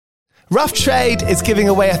Rough Trade is giving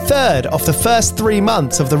away a third of the first 3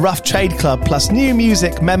 months of the Rough Trade Club plus new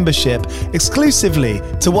music membership exclusively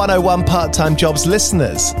to 101 Part-Time Jobs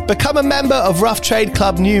listeners. Become a member of Rough Trade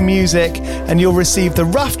Club New Music and you'll receive the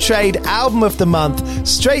Rough Trade Album of the Month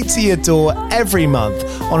straight to your door every month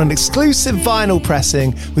on an exclusive vinyl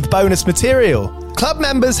pressing with bonus material. Club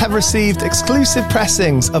members have received exclusive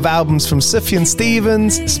pressings of albums from Sufjan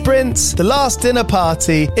Stevens, Sprints, The Last Dinner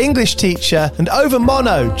Party, English Teacher, and Over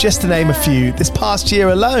Mono, just to name a few, this past year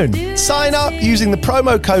alone. Sign up using the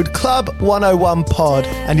promo code CLUB101POD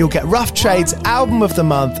and you'll get Rough Trade's Album of the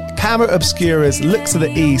Month, Camera Obscura's Look to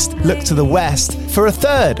the East, Look to the West for a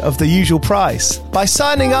third of the usual price. By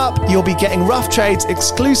signing up, you'll be getting Rough Trade's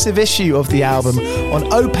exclusive issue of the album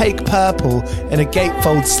on opaque purple in a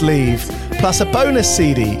gatefold sleeve, plus a bonus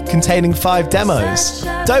CD containing 5 demos.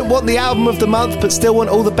 Don't want the album of the month but still want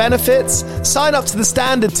all the benefits? Sign up to the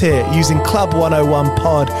standard tier using Club 101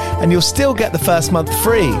 Pod and you'll still get the first month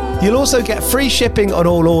free. You'll also get free shipping on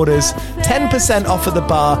all orders, 10% off at the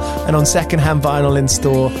bar and on secondhand vinyl in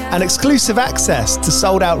store, and exclusive access to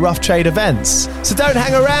sold out Rough Trade events. So don't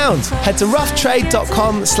hang around. Head to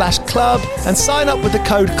roughtrade.com/club and sign up with the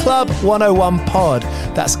code CLUB101POD.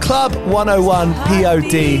 That's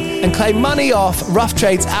CLUB101POD and claim money off Rough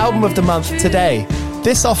Trade's Album of the Month today.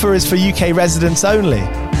 This offer is for UK residents only.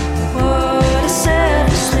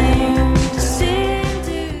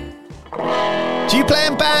 Do you play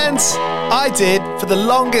in bands? I did for the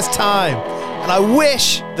longest time. And I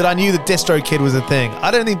wish that I knew that DistroKid was a thing.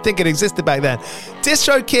 I don't even think it existed back then.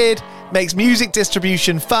 DistroKid makes music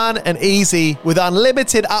distribution fun and easy with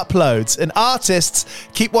unlimited uploads, and artists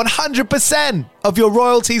keep 100% of your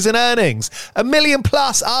royalties and earnings. 1 million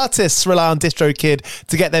plus artists rely on DistroKid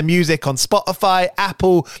to get their music on Spotify,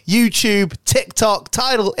 Apple, YouTube, TikTok,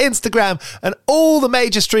 Tidal, Instagram, and all the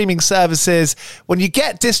major streaming services. When you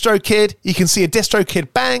get DistroKid, you can see a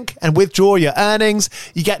DistroKid bank and withdraw your earnings.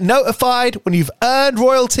 You get notified when you've earned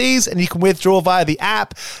royalties and you can withdraw via the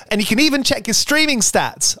app. And you can even check your streaming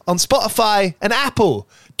stats on Spotify and Apple.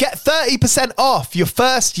 Get 30% off your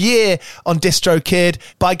first year on DistroKid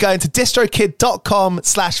by going to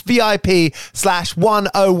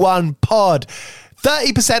distrokid.com/VIP/101pod.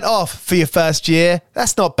 30% off for your first year.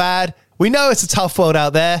 That's not bad. We know it's a tough world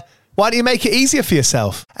out there. Why don't you make it easier for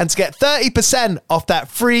yourself? And to get 30% off that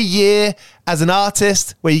free year as an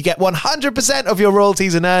artist, where you get 100% of your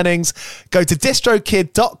royalties and earnings, go to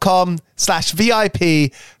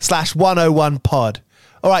distrokid.com/VIP/101pod.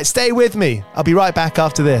 All right, stay with me. I'll be right back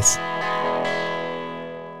after this.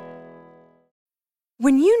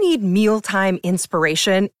 When you need mealtime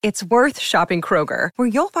inspiration, it's worth shopping Kroger, where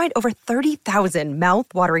you'll find over 30,000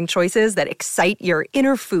 mouth-watering choices that excite your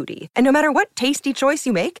inner foodie. And no matter what tasty choice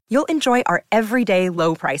you make, you'll enjoy our everyday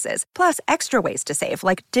low prices, plus extra ways to save,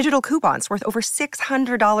 like digital coupons worth over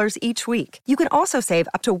 $600 each week. You can also save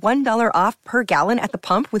up to $1 off per gallon at the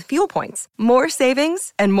pump with fuel points. More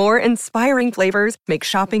savings and more inspiring flavors make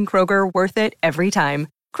shopping Kroger worth it every time.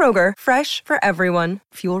 Kroger, fresh for everyone.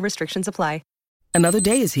 Fuel restrictions apply. Another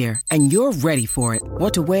day is here, and you're ready for it.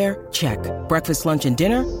 What to wear? Check. Breakfast, lunch, and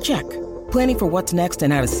dinner? Check. Planning for what's next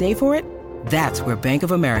and how to save for it? That's where Bank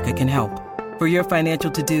of America can help. For your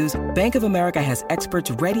financial to-dos, Bank of America has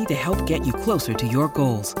experts ready to help get you closer to your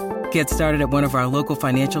goals. Get started at one of our local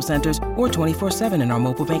financial centers or 24/7 in our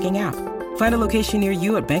mobile banking app. Find a location near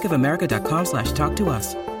you at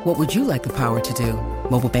bankofamerica.com/talktous. What would you like the power to do?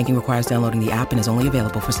 Mobile banking requires downloading the app and is only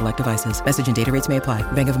available for select devices. Message and data rates may apply.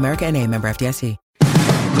 Bank of America NA, member FDIC.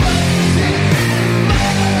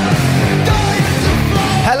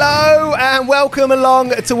 Hello and welcome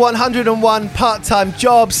along to 101 Part-Time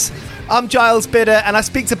Jobs. I'm Giles Bidder and I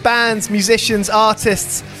speak to bands, musicians,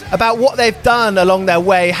 artists about what they've done along their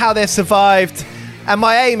way, how they've survived, and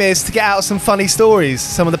my aim is to get out some funny stories,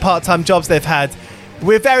 some of the part-time jobs they've had.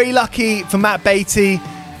 We're very lucky for Matt Beattie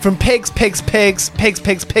from Pigs to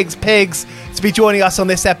be joining us on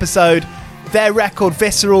this episode. Their record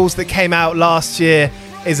Viscerals that came out last year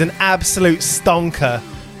is an absolute stonker,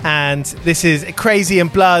 and this is Crazy in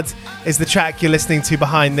Blood is the track you're listening to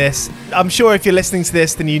behind this. I'm sure if you're listening to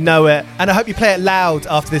this then you know it, and I hope you play it loud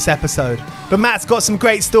after this episode. But Matt's got some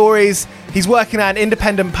great stories. He's working at an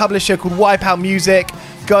independent publisher called Wipeout Music.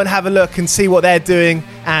 Go and have a look and see what they're doing,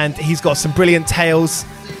 and he's got some brilliant tales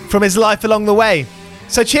from his life along the way.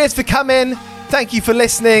 So cheers for coming. Thank you for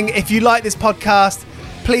listening. If you like this podcast,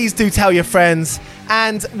 please do tell your friends.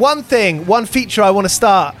 And one feature I want to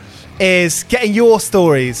start is getting your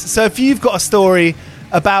stories. So if you've got a story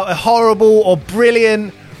about a horrible or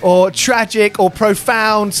brilliant or tragic or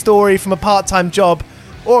profound story from a part-time job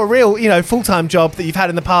or a real, full-time job that you've had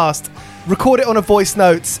in the past, record it on a voice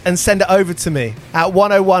note and send it over to me at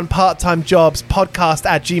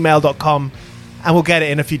 101parttimejobspodcast@gmail.com and we'll get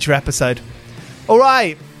it in a future episode. All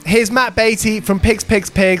right, here's Matt Beatty from Pigs.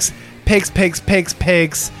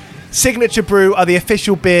 Signature Brew are the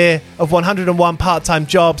official beer of 101 Part-Time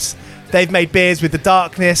Jobs. They've made beers with The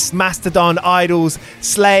Darkness, Mastodon, Idols,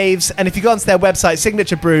 Slaves, and if you go onto their website,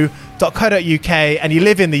 signaturebrew.co.uk, and you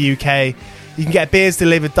live in the UK, you can get beers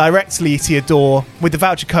delivered directly to your door with the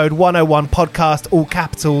voucher code 101podcast, all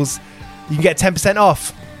capitals. You can get 10%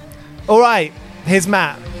 off. All right, here's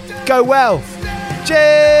Matt. Go well.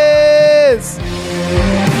 Cheers!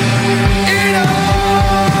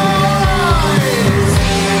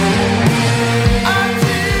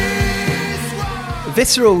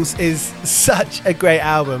 Viscerals is such a great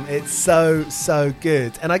album. It's so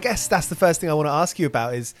good. And I guess that's the first thing I want to ask you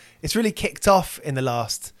about is it's really kicked off in the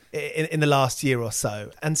last year or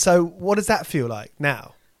so. And so what does that feel like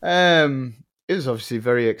now? It was obviously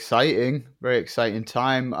very exciting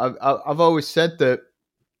time. I've always said that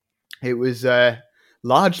it was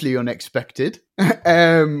largely unexpected.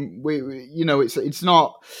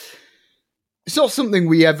 It's not something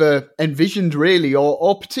we ever envisioned really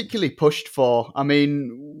or particularly pushed for. I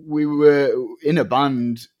mean, we were in a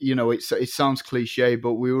band, it sounds cliche,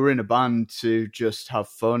 but we were in a band to just have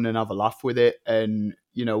fun and have a laugh with it. And,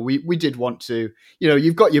 we did want to,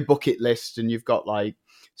 you've got your bucket list and you've got like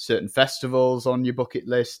certain festivals on your bucket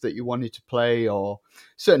list that you wanted to play or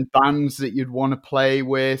certain bands that you'd want to play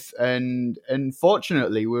with. And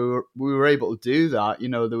fortunately we were able to do that.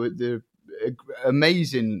 There were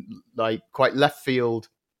amazing, like quite left field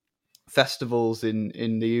festivals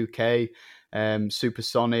in the UK,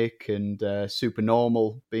 Supersonic and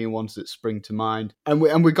Supernormal being ones that spring to mind, and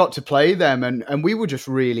we got to play them, and we were just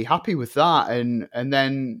really happy with that, and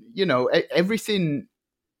then everything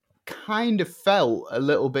kind of felt a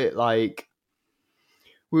little bit like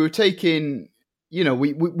we were taking.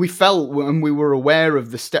 We felt and we were aware of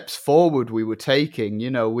the steps forward we were taking.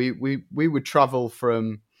 We would travel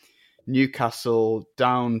from Newcastle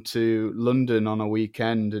down to London on a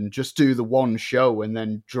weekend and just do the one show and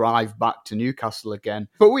then drive back to Newcastle again.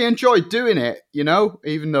 But we enjoyed doing it,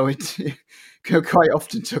 even though it quite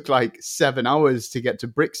often took like 7 hours to get to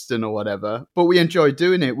Brixton or whatever. But we enjoyed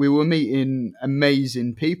doing it. We were meeting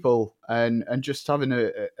amazing people and just having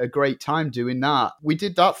a great time doing that. We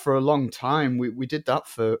did that for a long time. We did that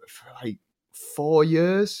for like 4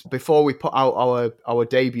 years before we put out our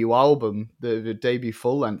debut album, the debut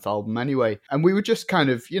full-length album anyway. And we were just kind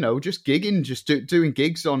of, just gigging, just doing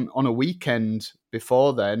gigs on a weekend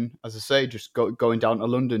before then. As I say, just going down to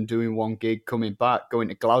London, doing one gig, coming back, going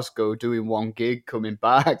to Glasgow, doing one gig, coming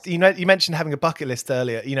back. You mentioned having a bucket list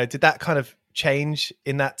earlier. Did that kind of change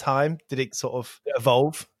in that time? Did it sort of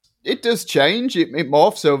evolve? It does change. It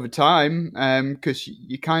morphs over time because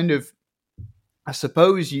you kind of, I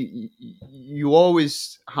suppose you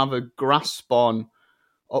always have a grasp on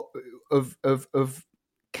of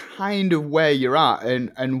kind of where you're at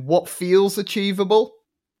and what feels achievable.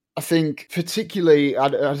 I think particularly, I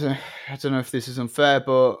don't know if this is unfair,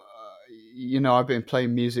 but I've been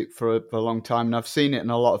playing music for a long time, and I've seen it in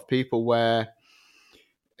a lot of people where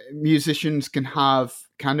musicians can have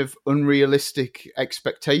kind of unrealistic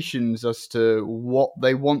expectations as to what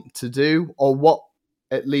they want to do or what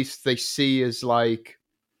at least they see as like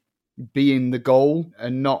being the goal,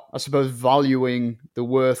 and not, I suppose, valuing the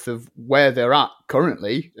worth of where they're at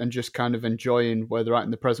currently and just kind of enjoying where they're at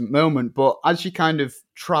in the present moment. But as you kind of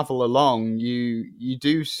travel along, you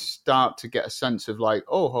do start to get a sense of like,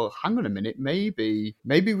 oh, hang on a minute, maybe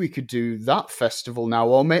we could do that festival now,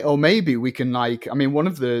 or maybe we can one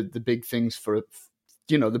of the big things for,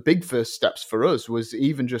 the big first steps for us was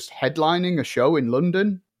even just headlining a show in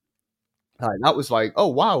London. That was like, oh,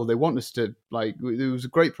 wow, they want us to, there was a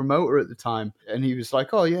great promoter at the time. And he was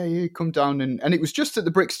like, oh, yeah, come down. And it was just at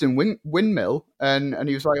the Brixton Windmill. And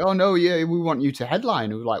he was like, oh, no, yeah, we want you to headline.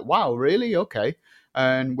 And we were like, wow, really? Okay.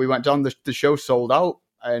 And we went down, the show sold out.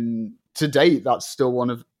 And to date, that's still one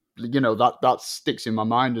of, that sticks in my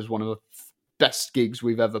mind as one of the best gigs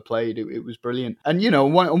we've ever played. It was brilliant. And,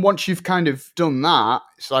 once you've kind of done that,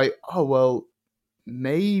 it's like, oh, well,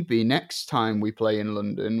 maybe next time we play in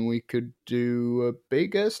London, we could do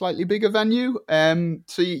a slightly bigger venue.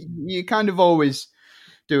 So you kind of always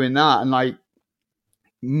doing that. And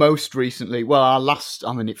most recently,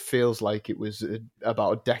 it feels like it was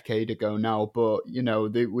about a decade ago now, but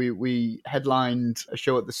we headlined a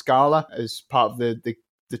show at the Scala as part of the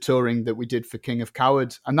touring that we did for King of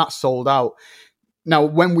Cowards, and that sold out. Now,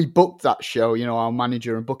 when we booked that show, our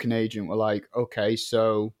manager and booking agent were like, okay,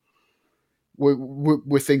 so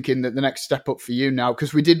we're thinking that the next step up for you now,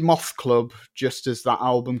 because we did Moth Club just as that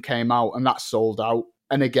album came out, and that sold out.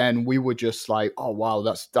 And again, we were just like, oh wow,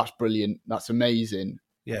 that's brilliant, that's amazing.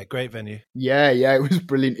 Yeah, great venue. Yeah, it was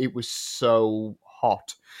brilliant. It was so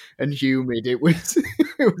hot and humid. It was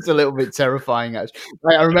it was a little bit terrifying actually.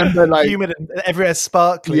 Like, I remember like humid and everywhere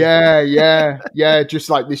sparkly. Yeah,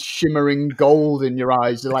 just like this shimmering gold in your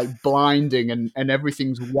eyes, like blinding, and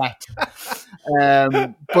everything's wet.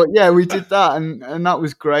 But yeah, we did that, and that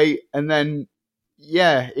was great. And then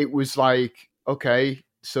it was like, okay,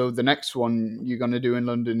 so the next one you're going to do in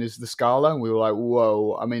London is the Scala. And we were like,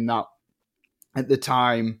 whoa. I mean, that at the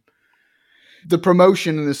time, the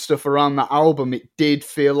promotion and the stuff around that album, it did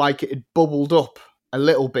feel like it had bubbled up a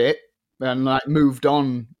little bit and like moved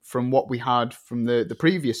on from what we had from the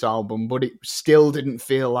previous album, but it still didn't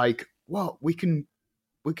feel like, well, we can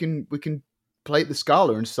play at the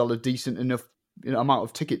Scala and sell a decent enough amount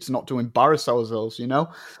of tickets not to embarrass ourselves,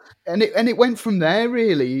 And it went from there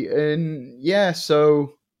really. And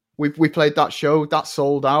so we played that show, that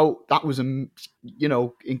sold out. That was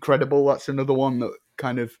incredible. That's another one that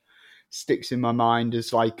kind of sticks in my mind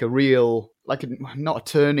as like a real, not a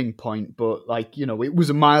turning point, but like, it was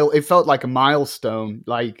it felt like a milestone,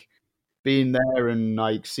 like being there and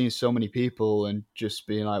like seeing so many people and just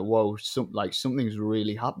being like, whoa, something's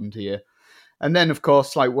really happened here. And then of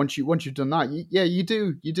course, like once you've done that, you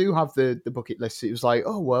do have the bucket list. It was like,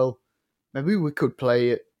 oh, well, maybe we could play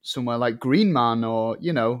it somewhere like Green Man or,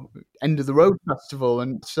 End of the Road Festival.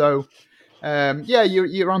 And so,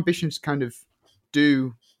 your ambitions kind of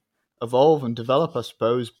do evolve and develop, I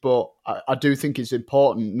suppose. But I do think it's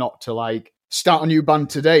important not to like start a new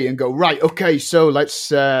band today and go, right, okay, so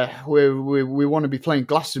let's we want to be playing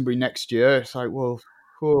Glastonbury next year. It's like, well,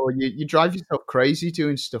 you drive yourself crazy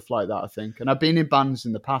doing stuff like that, I think. And I've been in bands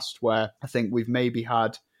in the past where I think we've maybe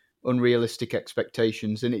had unrealistic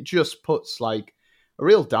expectations, and it just puts like a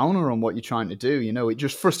real downer on what you're trying to do. It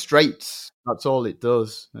just frustrates. That's all it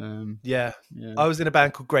does. Yeah. I was in a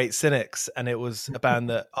band called Great Cynics, and it was a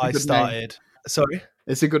band that I started. Name. Sorry?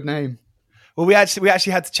 It's a good name. Well, we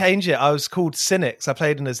actually had to change it. I was called Cynics. I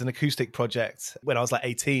played in as an acoustic project when I was like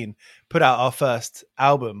 18. Put out our first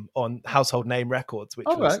album on Household Name Records, which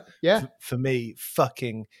was for me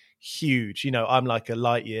fucking huge. I'm like a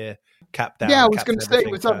light year cap down. Yeah, I was going to say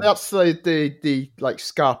that's the like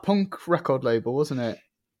ska punk record label, wasn't it?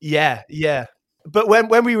 Yeah. But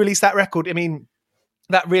when we released that record, I mean,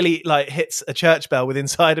 that really like hits a church bell within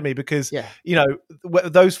inside of me because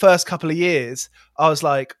those first couple of years, I was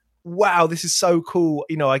like, wow, this is so cool.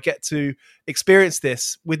 I get to experience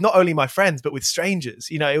this with not only my friends, but with strangers.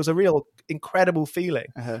 It was a real incredible feeling.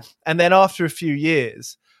 Uh-huh. And then after a few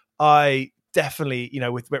years, I definitely,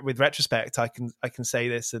 with retrospect, I can say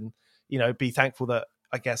this and, be thankful that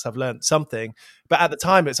I guess I've learned something. But at the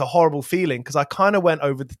time, it's a horrible feeling because I kind of went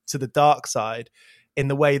over to the dark side in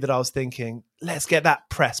the way that I was thinking, let's get that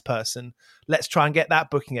press person. Let's try and get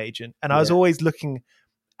that booking agent. And I was always looking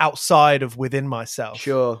outside of within myself.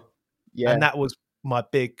 Sure. Yeah. And that was my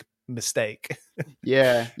big mistake.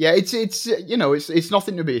 Yeah. It's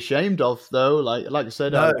nothing to be ashamed of though. Like I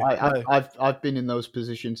said, I've been in those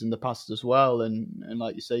positions in the past as well. And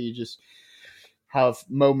like you say, you just have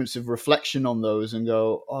moments of reflection on those and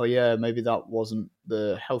go, oh yeah, maybe that wasn't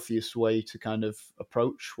the healthiest way to kind of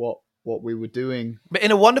approach what we were doing. But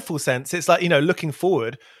in a wonderful sense, it's like, looking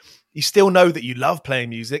forward, you still know that you love playing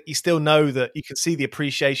music. You still know that you can see the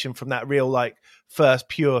appreciation from that real, like, first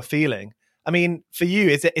pure feeling. I mean, for you,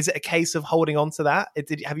 is it a case of holding on to that?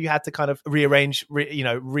 Have you had to kind of rearrange,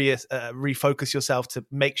 refocus yourself to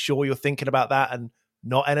make sure you're thinking about that and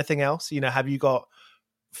not anything else? Have you got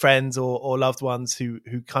friends or loved ones who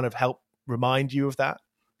kind of help remind you of that?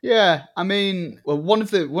 Yeah, I mean, well, one of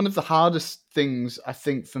the hardest things I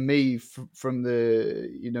think for me from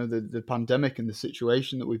the pandemic and the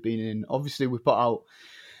situation that we've been in. Obviously, we put out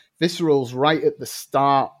Viscerals right at the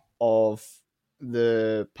start of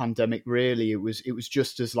the pandemic. Really, it was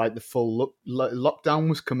just as like the full lockdown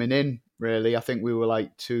was coming in. Really, I think we were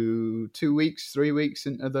like 3 weeks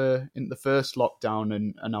into the first lockdown,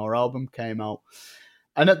 and our album came out.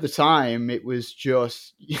 And at the time, it was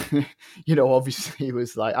just, obviously it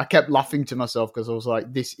was like, I kept laughing to myself because I was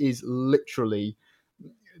like, this is literally,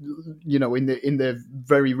 in the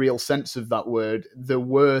very real sense of that word, the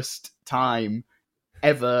worst time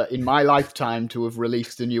ever in my lifetime to have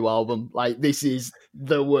released a new album. Like, this is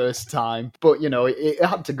the worst time. But, it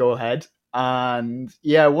had to go ahead. And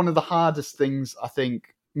yeah, one of the hardest things, I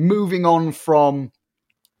think, moving on from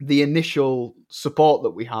the initial support that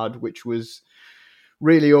we had, which was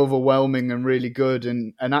really overwhelming and really good.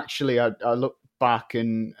 And actually, I look back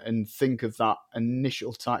and think of that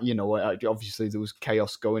initial time, obviously there was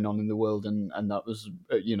chaos going on in the world and that was,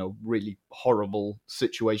 really horrible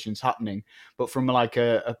situations happening. But from like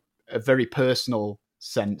a very personal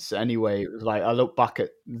sense anyway, it was like I look back at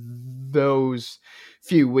those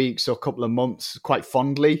few weeks or couple of months quite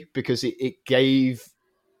fondly because it gave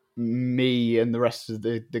me and the rest of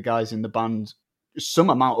the guys in the band some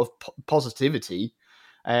amount of positivity.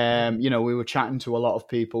 We were chatting to a lot of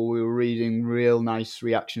people. We were reading real nice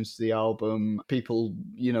reactions to the album. People,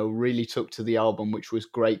 really took to the album, which was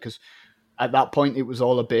great because at that point it was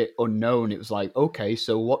all a bit unknown. It was like, okay,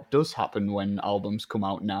 so what does happen when albums come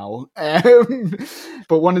out now?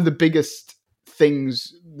 But one of the biggest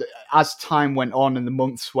things as time went on and the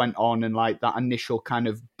months went on and like that initial kind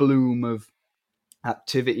of bloom of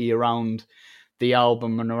activity around the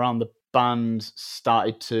album and around the band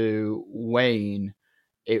started to wane,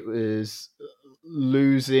 it was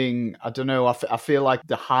losing, I don't know, I feel like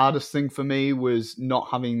the hardest thing for me was not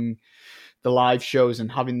having the live shows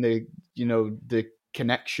and having the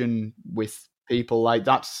connection with people. Like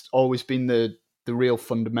that's always been the real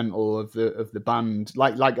fundamental of the band.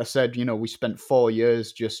 Like I said, we spent 4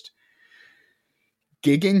 years just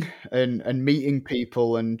gigging and meeting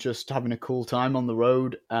people and just having a cool time on the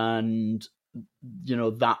road, and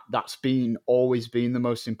that's always been the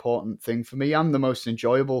most important thing for me and the most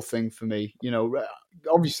enjoyable thing for me.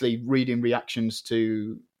 Obviously reading reactions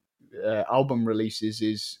to album releases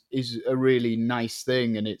is a really nice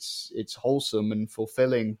thing and it's wholesome and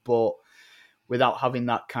fulfilling, but without having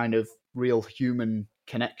that kind of real human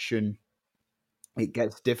connection, it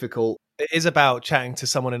gets difficult. It is about chatting to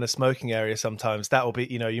someone in a smoking area sometimes. That will be,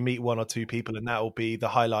 you meet one or two people and that will be the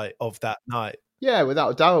highlight of that night. Yeah, without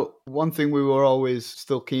a doubt. One thing we were always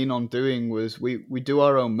still keen on doing was we do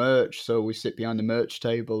our own merch. So we sit behind the merch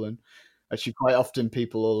table and actually quite often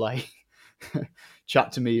people will like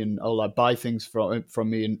chat to me and like buy things from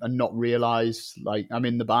me and not realize like I'm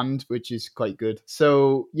in the band, which is quite good.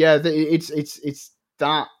 So yeah, it's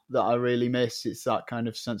that I really miss. It's that kind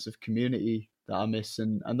of sense of community that I miss,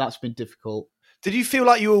 and that's been difficult. Did you feel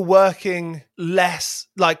like you were working less,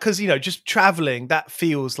 like, because, just traveling, that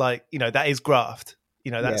feels like, that is graft,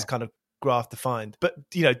 that's kind of graft defined. But,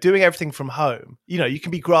 doing everything from home, you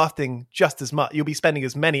can be grafting just as much. You'll be spending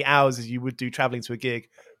as many hours as you would do traveling to a gig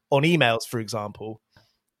on emails, for example,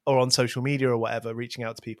 or on social media or whatever, reaching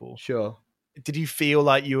out to people. Sure. Did you feel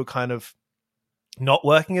like you were kind of not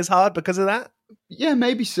working as hard because of that? Yeah,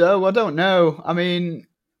 maybe so. I don't know. I mean,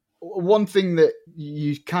 one thing that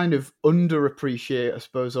you kind of underappreciate, I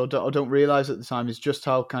suppose, or don't realize at the time is just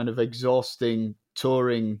how kind of exhausting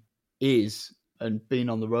touring is and being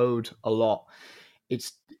on the road a lot.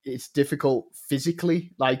 It's difficult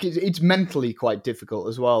physically, like it's mentally quite difficult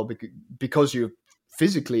as well because you're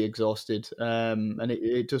physically exhausted, and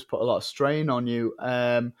it does put a lot of strain on you.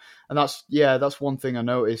 And that's one thing I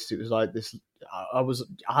noticed. It was like this. I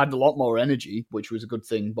had a lot more energy, which was a good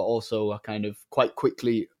thing, but also I kind of quite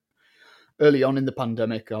quickly. Early on in the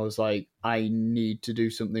pandemic, I was like, I need to do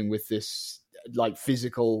something with this, like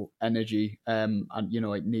physical energy, and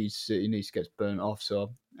it needs to get burnt off.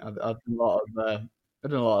 So I've done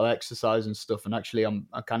a lot of exercise and stuff, and actually, I'm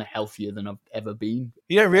kind of healthier than I've ever been.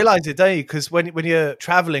 You don't realize it, don't you? Because when you're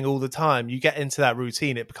traveling all the time, you get into that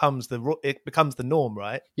routine. It becomes the norm,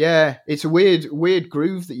 right? Yeah, it's a weird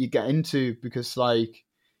groove that you get into because, like,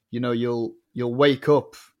 you'll wake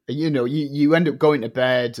up, you end up going to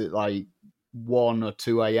bed at like 1 or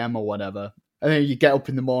 2 a.m. or whatever, and then you get up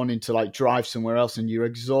in the morning to like drive somewhere else and you're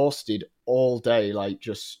exhausted all day, like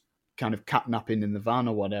just kind of catnapping in the van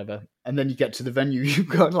or whatever. And then you get to the venue, you've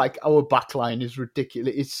got like, our backline is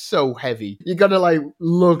ridiculous, it's so heavy, you gotta like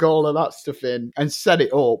lug all of that stuff in and set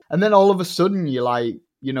it up, and then all of a sudden you're like,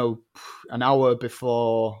 an hour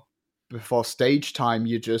before stage time,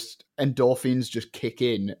 you just endorphins just kick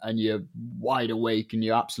in and you're wide awake and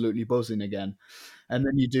you're absolutely buzzing again. And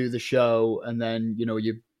then you do the show, and then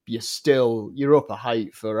you're up a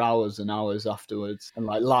height for hours and hours afterwards, and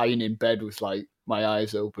like lying in bed with like my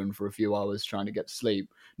eyes open for a few hours trying to get to sleep,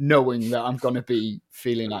 knowing that I'm gonna be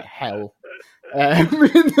feeling like hell in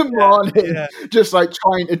the morning, just like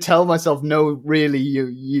trying to tell myself, no, really,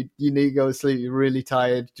 you need to go to sleep. You're really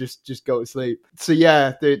tired. Just go to sleep. So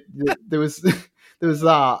yeah, there was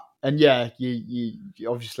that, and yeah, you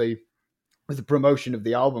obviously. With the promotion of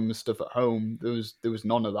the album and stuff at home, there was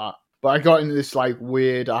none of that. But I got into this like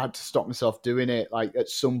weird, I had to stop myself doing it. Like at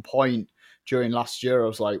some point during last year, I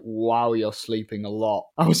was like, wow, you're sleeping a lot.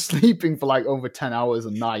 I was sleeping for like over 10 hours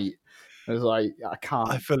a night. I was like, I can't.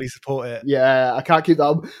 I fully support it. Yeah, I can't keep that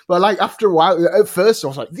up. But like after a while, at first I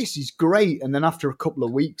was like, this is great. And then after a couple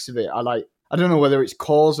of weeks of it, I I don't know whether it's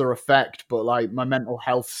cause or effect, but like my mental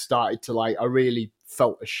health started to I really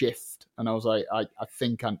felt a shift, and I was like, I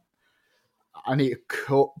think I need to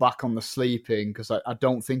cut back on the sleeping because I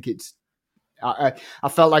don't think it's. I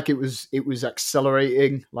felt like it was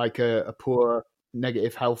accelerating like a poor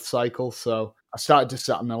negative health cycle. So I started to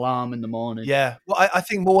set an alarm in the morning. Yeah. Well, I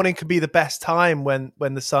think morning can be the best time when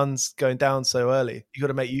the sun's going down so early. You got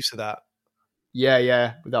to make use of that.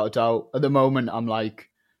 Yeah, without a doubt. At the moment, I'm like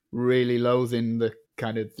really loathing the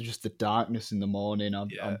kind of just the darkness in the morning.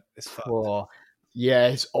 It's fucked. Yeah,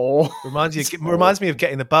 it's all reminds me of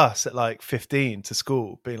getting the bus at like 15 to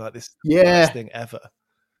school, being like, this is the worst thing ever.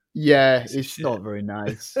 Yeah, it's not very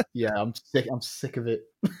nice. Yeah, I'm sick of it.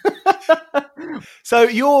 So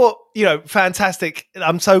you're, fantastic.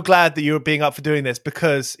 I'm so glad that you're being up for doing this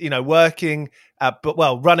because, running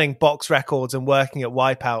Box Records and working at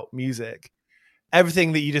Wipeout Music,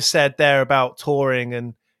 everything that you just said there about touring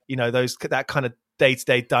and, that kind of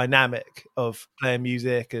day-to-day dynamic of playing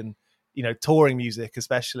music and, touring music,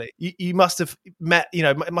 especially, you must have met,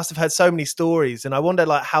 must have heard so many stories. And I wonder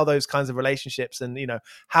like how those kinds of relationships and,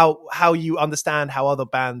 how you understand how other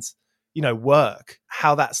bands, work,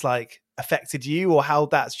 how that's like affected you or how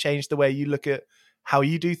that's changed the way you look at how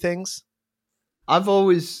you do things. I've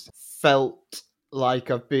always felt like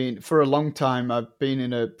for a long time, I've been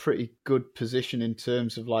in a pretty good position in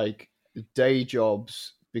terms of like day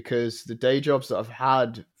jobs, because the day jobs that I've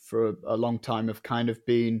had for a long time have kind of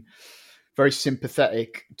been very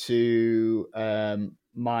sympathetic to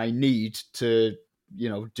my need to,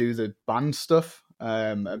 do the band stuff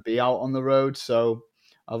and be out on the road. So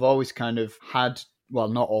I've always kind of had, well,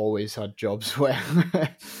 not always had jobs where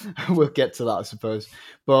we'll get to that, I suppose.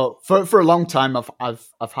 But for a long time,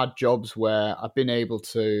 I've had jobs where I've been able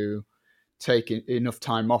to take enough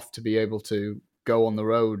time off to be able to go on the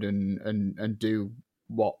road and do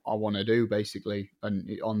what I want to do, basically, and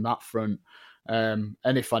on that front. And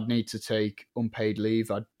if I'd need to take unpaid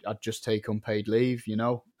leave, I'd just take unpaid leave,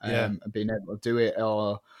 and being able to do it,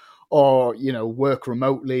 or work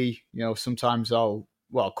remotely. Sometimes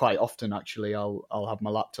quite often actually, I'll have my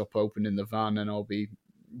laptop open in the van and I'll be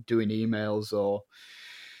doing emails or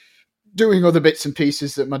doing other bits and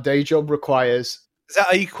pieces that my day job requires.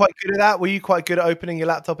 Are you quite good at that? Were you quite good at opening your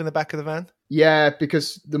laptop in the back of the van? Yeah,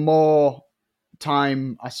 because the more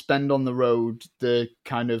time I spend on the road, the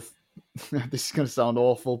kind of this is going to sound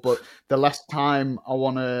awful, but the less time I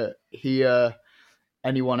want to hear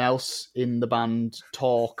anyone else in the band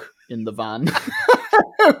talk in the van.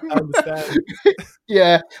 I understand.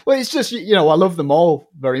 Yeah, well, it's just, I love them all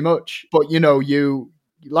very much, but you,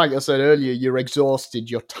 like I said earlier, you're exhausted,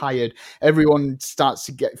 you're tired. Everyone starts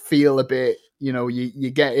to feel a bit,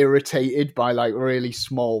 you get irritated by like really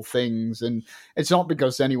small things, and it's not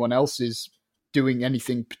because anyone else is doing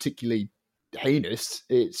anything particularly heinous.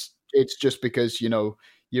 It's just because,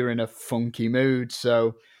 you're in a funky mood.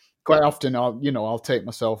 So quite often I'll take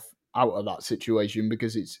myself out of that situation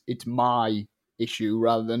because it's my issue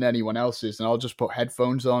rather than anyone else's, and I'll just put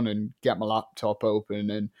headphones on and get my laptop open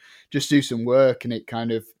and just do some work, and it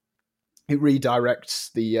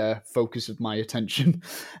redirects the focus of my attention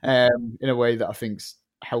in a way that I think's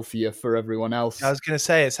healthier for everyone else. I was going to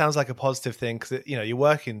say, it sounds like a positive thing because you're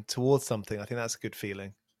working towards something. I think that's a good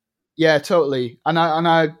feeling. Yeah, totally. And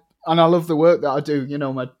I love the work that I do.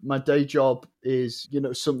 My day job is,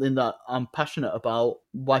 something that I'm passionate about.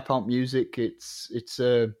 Wipeout Music, it's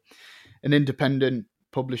an independent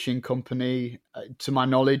publishing company. To my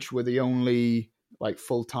knowledge, we're the only like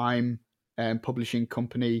full-time publishing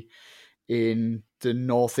company in the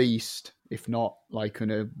Northeast, if not like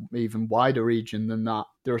in a even wider region than that.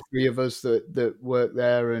 There are 3 of us that work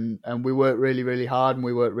there, and we work really, really hard, and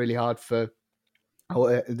we work really hard for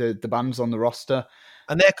the bands on the roster.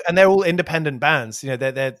 And they're all independent bands.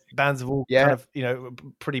 They're bands of all kind of,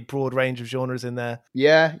 pretty broad range of genres in there.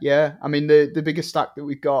 Yeah. I mean, the biggest stack that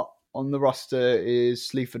we've got on the roster is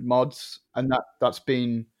Sleaford Mods, and that's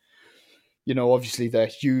been, obviously they're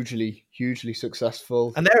hugely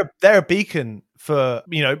successful, and they're a beacon for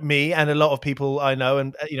me and a lot of people I know,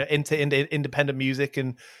 and into independent music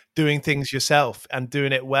and doing things yourself and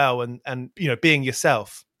doing it well and being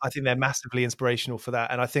yourself. I think they're massively inspirational for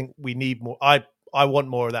that, and I think we need more. I want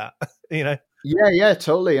more of that. Yeah,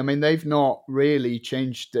 totally. I mean, they've not really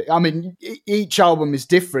changed it. I mean, each album is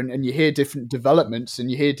different, and you hear different developments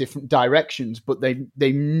and you hear different directions, but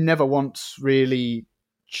they never once really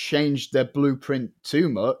changed their blueprint too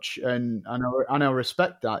much, and I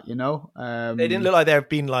respect that. They didn't look like they've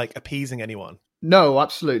been like appeasing anyone. No,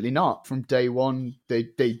 absolutely not. From day one,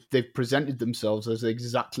 they've presented themselves as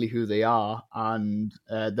exactly who they are, and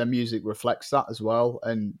their music reflects that as well.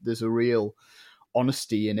 And there's a real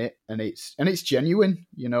honesty in it, and it's genuine,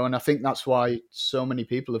 you know. And I think that's why so many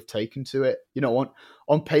people have taken to it. You know,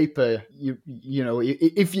 on paper, you know,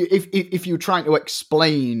 if you're trying to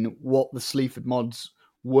explain what the Sleaford Mods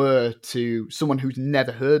were to someone who's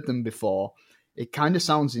never heard them before, it kind of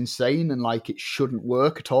sounds insane and like it shouldn't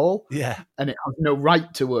work at all. Yeah. And it has no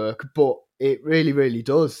right to work, but it really, really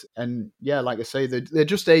does. And yeah, like I say, they're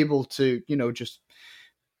just able to, you know, just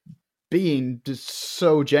being just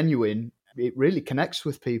so genuine. It really connects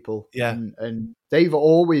with people. Yeah. And they've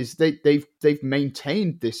always, they've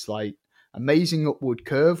maintained this like amazing upward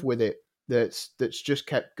curve with it. That's just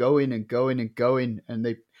kept going and going and going. And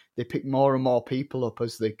they pick more and more people up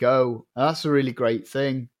as they go. And that's a really great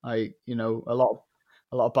thing. Like, you know, a lot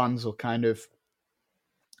of bands will kind of,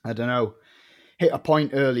 I don't know, hit a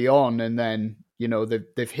point early on and then, you know,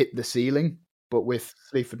 they've hit the ceiling. But with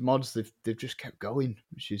Sleaford Mods, they've just kept going,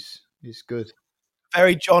 which is good.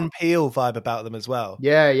 Very John Peel vibe about them as well.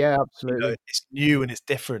 Yeah, absolutely. You know, it's new and it's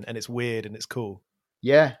different and it's weird and it's cool.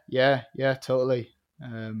 Yeah, totally.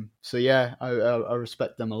 So yeah, I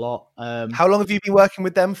respect them a lot. How long have you been working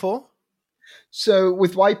with them for? So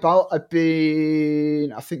with Wipeout, I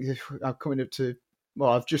think I'm coming up to,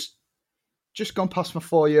 well, I've just gone past my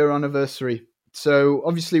 4-year anniversary. So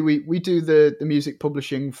obviously we do the music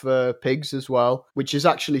publishing for Pigs as well, which is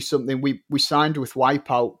actually something we signed with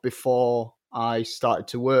Wipeout before I started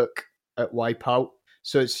to work at Wipeout.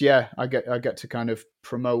 So it's, yeah, I get to kind of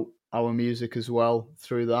promote our music as well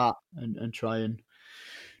through that and try and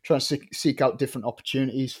seek out different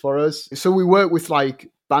opportunities for us. So we work with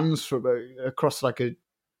like bands from across like a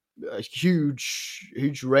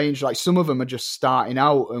huge range. Like some of them are just starting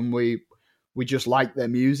out and we just like their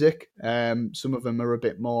music. Some of them are a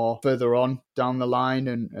bit more further on down the line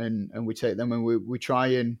and we take them and we try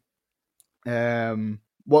and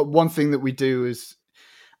one thing that we do is,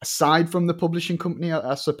 aside from the publishing company,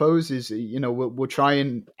 I suppose, is, you know, we'll try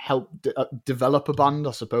and help develop a band,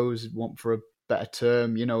 I suppose, want for a better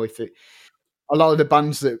term. You know, a lot of the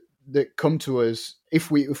bands that come to us,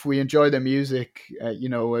 if we enjoy their music, you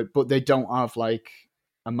know, but they don't have like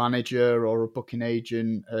a manager or a booking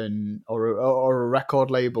agent or a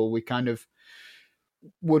record label,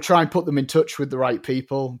 we'll try and put them in touch with the right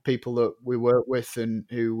people that we work with and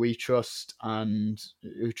who we trust and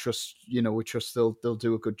who trust, you know, we trust they'll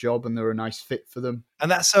do a good job and they're a nice fit for them. And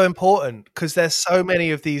that's so important because there's so many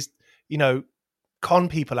of these, you know, con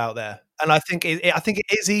people out there. And I think it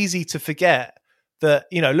is easy to forget that,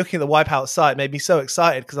 you know, looking at the Wipeout site made me so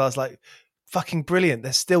excited because I was like, fucking brilliant.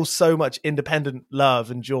 There's still so much independent love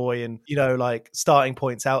and joy and, you know, like starting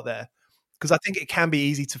points out there. Because I think it can be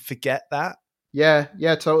easy to forget that. Yeah,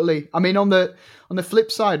 totally. I mean, on the flip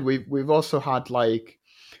side, we've also had like,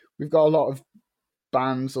 we've got a lot of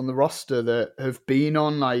bands on the roster that have been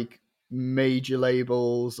on like major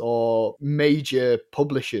labels or major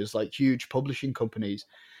publishers, like huge publishing companies.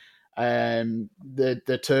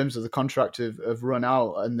 The terms of the contract have run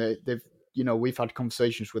out, and they've, you know, we've had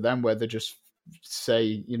conversations with them where they just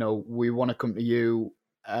say, you know, we want to come to you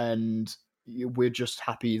and we're just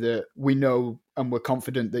happy that we know and we're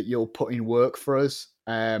confident that you'll put in work for us.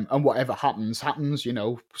 And whatever happens, you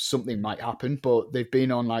know, something might happen, but they've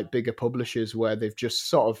been on like bigger publishers where they've just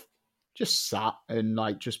sort of just sat and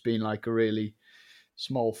like just been like a really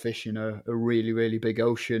small fish in a really, really big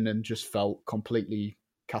ocean and just felt completely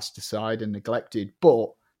cast aside and neglected. But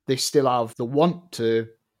they still have the want to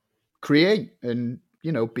create and,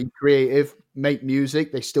 you know, be creative, make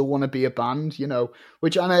music. They still want to be a band, you know,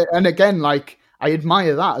 which, and again, like, I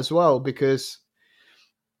admire that as well, because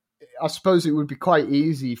I suppose it would be quite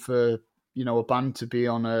easy for, you know, a band to be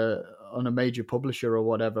on a major publisher or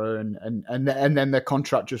whatever, and then their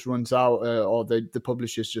contract just runs out, or the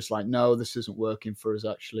publisher's just like, no, this isn't working for us,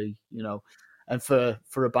 actually, you know. And for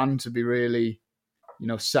a band to be really, you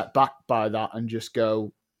know, set back by that and just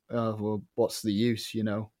go, oh, well, what's the use, you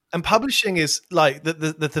know? And publishing is like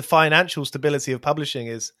the financial stability of publishing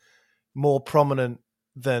is more prominent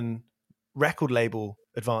than record label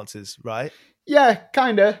advances, right? Yeah,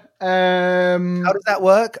 kind of. How does that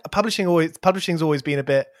work? Publishing's always been a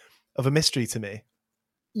bit of a mystery to me.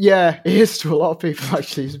 Yeah, it is to a lot of people,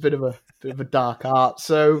 actually. It's a bit of a dark art.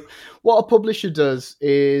 So what a publisher does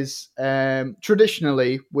is,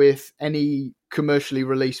 traditionally with any commercially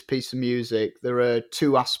released piece of music, there are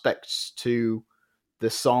two aspects to the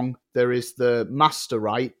song. There is the master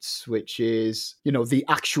rights, which is, you know, the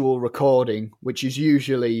actual recording, which is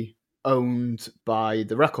usually owned by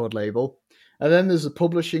the record label. And then there's the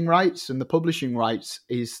publishing rights, and the publishing rights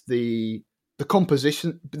is the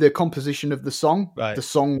composition of the song, Right. the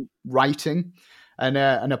song writing, and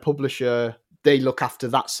a publisher, they look after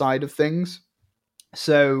that side of things.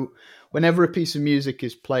 So whenever a piece of music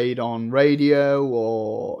is played on radio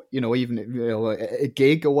or, even a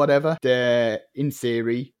gig or whatever, there, in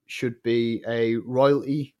theory, should be a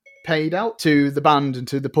royalty paid out to the band and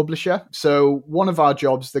to the publisher. So one of our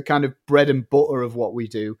jobs, the kind of bread and butter of what we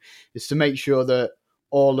do, is to make sure that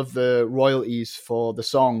all of the royalties for the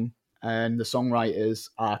song and the songwriters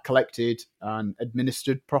are collected and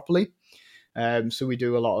administered properly. So we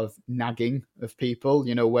do a lot of nagging of people,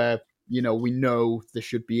 where, we know there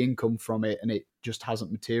should be income from it and it just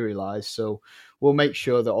hasn't materialized. So we'll make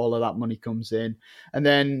sure that all of that money comes in. And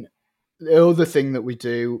then the other thing that we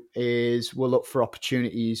do is we'll look for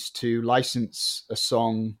opportunities to license a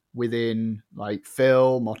song within like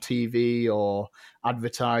film or TV or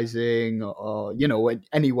advertising or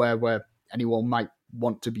anywhere where anyone might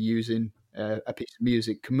want to be using a piece of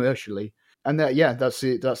music commercially. And that's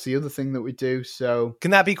the other thing that we do. So can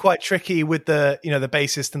that be quite tricky with the the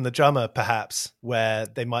bassist and the drummer, perhaps, where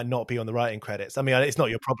they might not be on the writing credits? I mean, it's not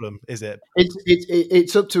your problem, is it?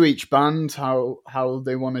 It's up to each band how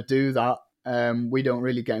they want to do that. We don't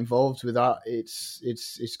really get involved with that.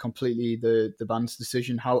 It's completely the band's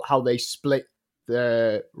decision. How they split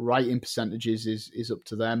their writing percentages is up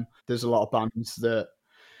to them. There's a lot of bands that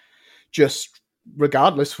just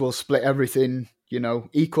regardless will split everything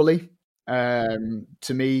equally.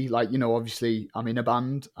 To me, obviously I'm in a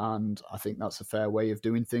band and I think that's a fair way of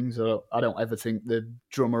doing things. I don't ever think the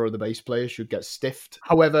drummer or the bass player should get stiffed.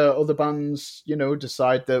 However, other bands,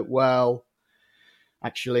 decide that, well,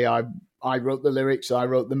 actually I wrote the lyrics, I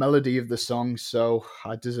wrote the melody of the song, so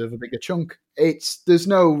I deserve a bigger chunk. There's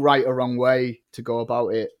no right or wrong way to go about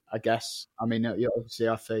it, I guess. I mean, obviously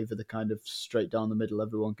I favour the kind of straight down the middle,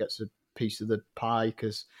 everyone gets a piece of the pie,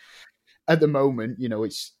 because at the moment,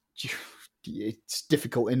 it's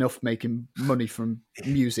difficult enough making money from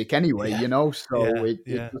music anyway, so it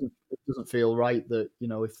doesn't feel right that,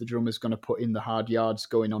 if the drummer's going to put in the hard yards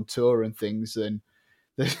going on tour and things, then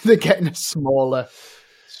they're getting a smaller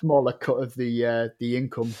cut of the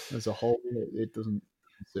income as a whole. It doesn't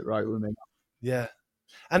sit right with me. Yeah.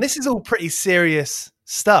 And this is all pretty serious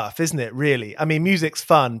stuff, isn't it, really? I mean, music's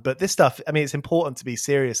fun, but this stuff, I mean, it's important to be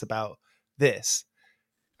serious about this.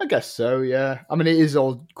 I guess so, yeah. I mean, it is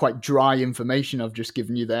all quite dry information I've just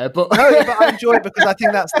given you there, but no, but I enjoy it because I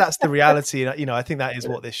think that's the reality. I think that is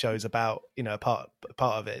what this show's about. Part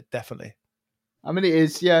of it, definitely. I mean, it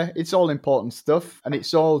is, yeah. It's all important stuff, and it's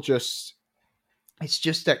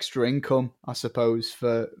just extra income, I suppose,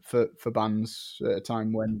 for bands at a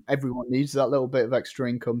time when everyone needs that little bit of extra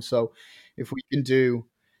income. So, if we can do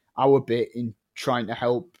our bit in trying to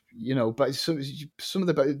help, but some of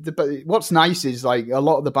the what's nice is like a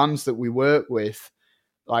lot of the bands that we work with,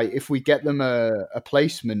 like if we get them a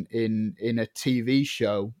placement in a TV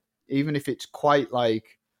show, even if it's quite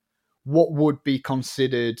like what would be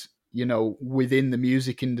considered, within the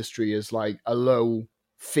music industry as like a low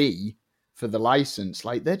fee for the license,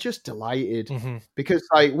 like they're just delighted. Mm-hmm. Because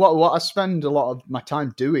like what I spend a lot of my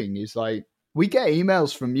time doing is like we get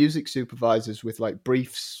emails from music supervisors with like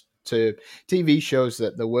briefs to TV shows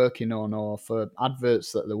that they're working on or for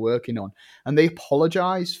adverts that they're working on, and they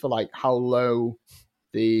apologize for like how low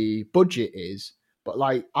the budget is. But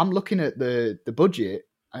like I'm looking at the budget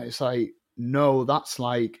and it's like, no, that's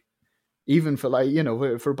like, even for like,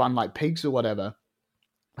 for a band like Pigs or whatever,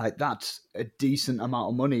 like that's a decent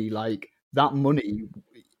amount of money. Like that money,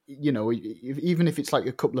 even if it's like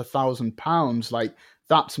a couple of £1,000, like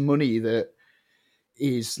that's money that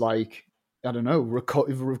is like, I don't know,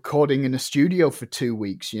 recording in a studio for 2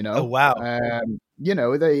 weeks, Oh, wow.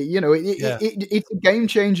 It's a game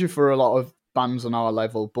changer for a lot of bands on our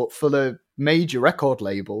level, but for the major record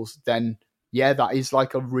labels, then yeah, that is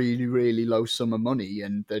like a really, really low sum of money.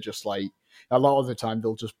 And they're just like, a lot of the time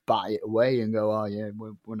they'll just bat it away and go, oh yeah,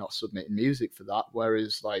 we're not submitting music for that.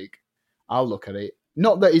 Whereas like, I'll look at it,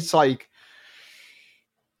 not that it's like,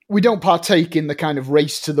 we don't partake in the kind of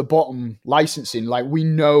race to the bottom licensing. Like we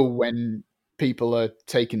know when people are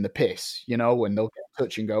taking the piss, when they'll get in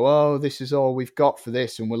touch and go, oh, this is all we've got for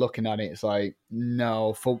this. And we're looking at it. It's like,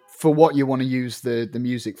 no, for what you want to use the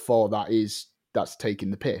music for, that's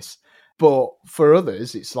taking the piss. But for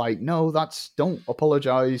others, it's like, no, don't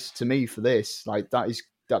apologize to me for this. Like that's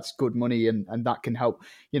good money. And that can help,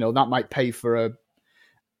 that might pay for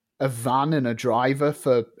a van and a driver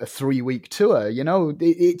for a 3-week tour. You know,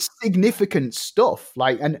 it's significant stuff.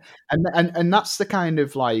 Like, and that's the kind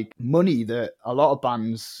of like money that a lot of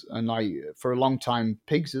bands, and like for a long time,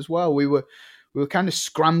 Pigs as well, we were kind of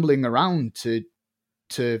scrambling around to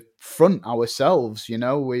front ourselves. You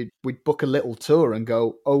know, we'd book a little tour and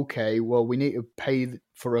go, okay, well, we need to pay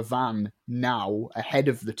for a van now ahead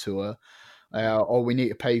of the tour, or we need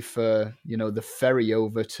to pay for, you know, the ferry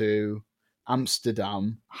over to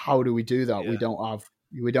Amsterdam. How do we do that? Yeah. We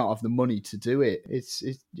don't have the money to do it.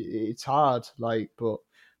 It's hard, like, but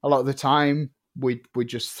a lot of the time we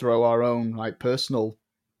just throw our own like personal,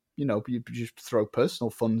 you know, you just throw personal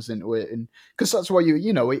funds into it, and because that's what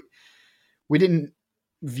you know, we didn't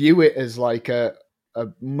view it as like a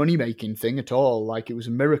money making thing at all. Like, it was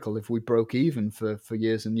a miracle if we broke even for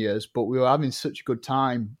years and years, but we were having such a good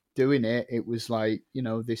time doing it. It was like, you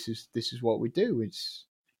know, this is what we do. It's,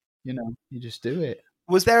 you know, you just do it.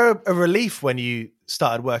 Was there a relief when you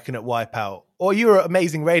started working at Wipeout, or you were at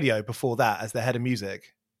Amazing Radio before that as the head of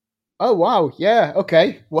music? Oh wow, yeah,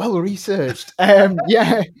 okay, well researched.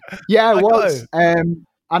 Yeah, it was. And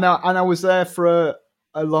I was there for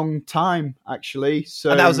a long time, actually.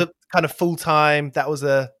 So, and that was a kind of full time. That was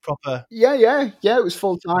a proper. Yeah. It was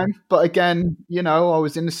full time, but again, you know, I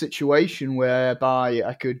was in a situation whereby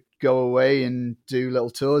I could go away and do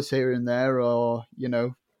little tours here and there, or, you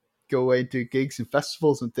know, go away and do gigs and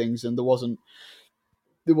festivals and things, and there wasn't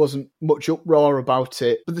much uproar about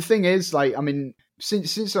it. But the thing is, like, I mean,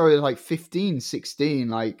 since I was like 15, 16,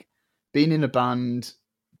 like, being in a band,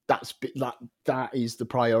 that is the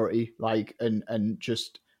priority. Like, and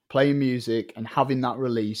just playing music and having that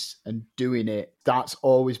release and doing it, that's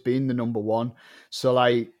always been the number one. So,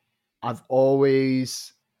 like, I've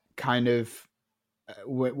always kind of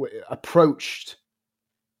approached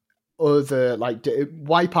other, like,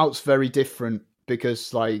 Wipeout's very different,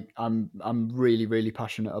 because like I'm really, really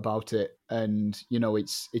passionate about it, and you know,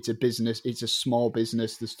 it's a business, it's a small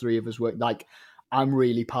business, there's 3 of us work, like, I'm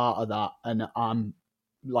really part of that, and I'm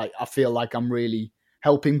like, I feel like I'm really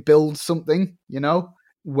helping build something, you know,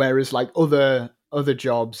 whereas like other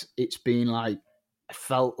jobs, it's been like, I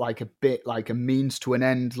felt like a bit like a means to an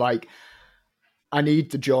end. Like, I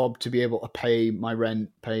need the job to be able to pay my rent,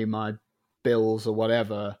 pay my bills or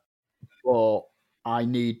whatever, but I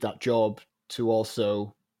need that job to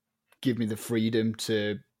also give me the freedom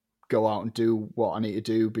to go out and do what I need to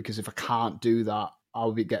do, because if I can't do that,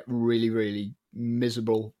 I'll get really, really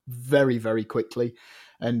miserable very, very quickly.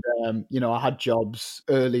 And, you know, I had jobs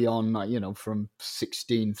early on, like, you know, from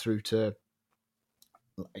 16 through to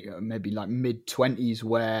maybe like mid-20s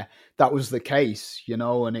where that was the case, you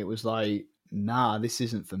know, and it was like, nah, this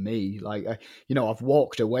isn't for me. Like, you know, I've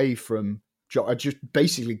walked away from I just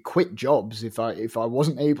basically quit jobs if I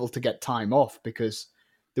wasn't able to get time off because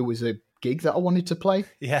there was a gig that I wanted to play.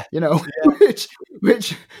 Yeah, you know, yeah.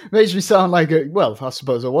 which makes me sound like well, I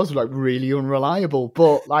suppose I was like really unreliable,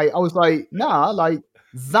 but like I was like, nah, like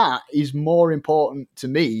that is more important to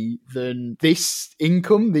me than this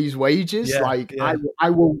income, these wages. Yeah, like yeah. I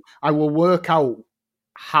will work out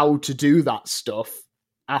how to do that stuff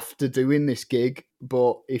after doing this gig,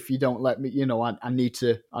 but if you don't let me, you know, I need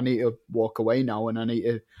to walk away now, and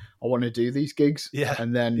I want to do these gigs,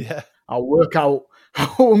 and then I'll work out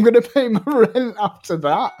how I'm going to pay my rent after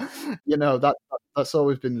that. You know, that's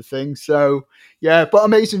always been the thing. So yeah, but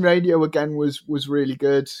Amazing Radio again was really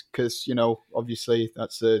good because, you know, obviously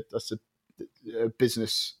that's a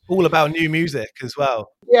business all about new music as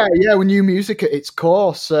well. Yeah, with new music at its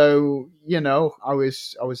core. So, you know, I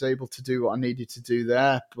was able to do what I needed to do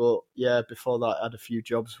there. But yeah, before that, I had a few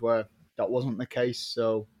jobs where that wasn't the case.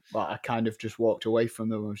 So I kind of just walked away from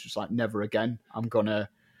them. I was just like, never again. I'm gonna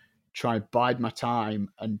try and bide my time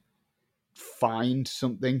and find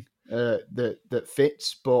something that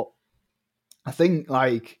fits. But I think,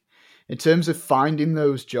 like, in terms of finding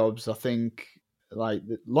those jobs, I think like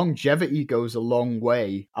the longevity goes a long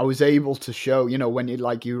way. I was able to show, you know, when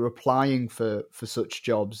you're applying for such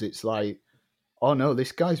jobs, it's like, oh no,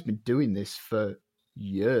 this guy's been doing this for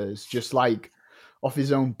years, just like off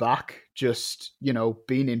his own back, just, you know,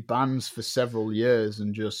 being in bands for several years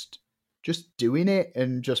and just doing it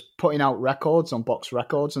and just putting out records on Box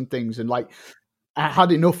Records and things. And like, I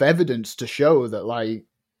had enough evidence to show that, like,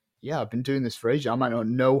 yeah, I've been doing this for ages. I might not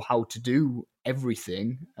know how to do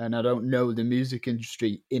everything, and I don't know the music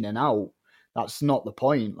industry in and out. That's not the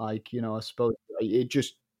point. Like, you know, I suppose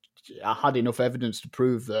I had enough evidence to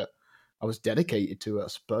prove that I was dedicated to it, I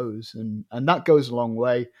suppose. And that goes a long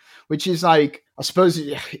way, which is like, I suppose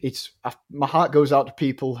my heart goes out to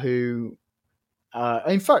people who,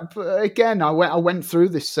 in fact, again, I went through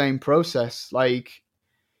this same process. Like,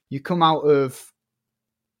 you come out of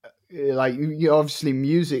like you obviously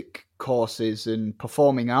music courses and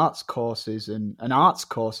performing arts courses and arts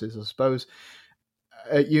courses, I suppose,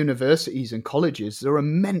 at universities and colleges, they're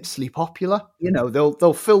immensely popular. You know,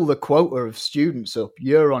 they'll fill the quota of students up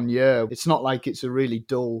year on year. It's not like it's a really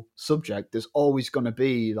dull subject. There's always going to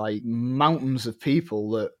be like mountains of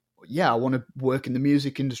people that, yeah, I want to work in the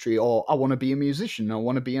music industry, or I want to be a musician, I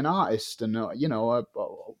want to be an artist, and you know,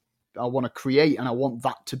 I want to create, and I want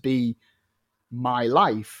that to be my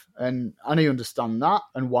life. And I understand that,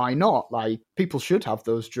 and why not? Like, people should have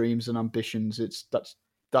those dreams and ambitions.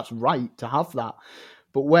 That's right to have that.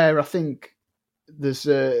 But where I think there's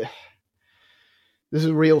a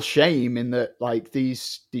real shame in that, like,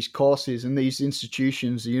 these courses and these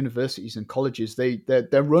institutions, the universities and colleges,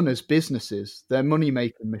 they're run as businesses. They're money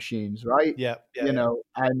making machines, right? Yeah. You know,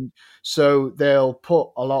 and so they'll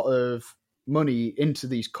put a lot of money into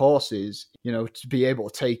these courses, you know, to be able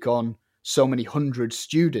to take on so many hundred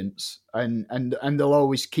students, and they'll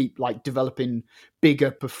always keep like developing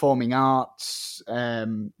bigger performing arts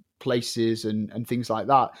places and things like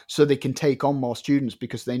that, so they can take on more students,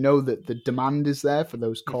 because they know that the demand is there for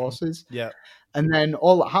those courses. Yeah. And then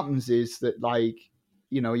all that happens is that, like,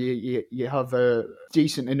 you know, you have a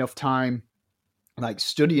decent enough time like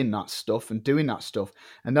studying that stuff and doing that stuff,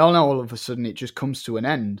 and then all of a sudden it just comes to an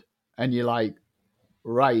end, and you're like,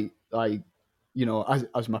 right, like, you know,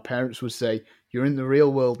 as my parents would say, you're in the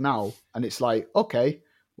real world now. And it's like, okay,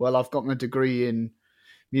 well, I've got my degree in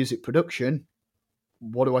music production.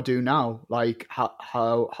 What do I do now? Like,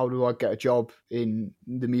 how do I get a job in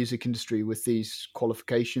the music industry with these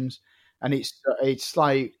qualifications? And it's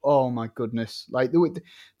like, oh my goodness, like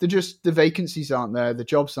they're just, the vacancies aren't there, the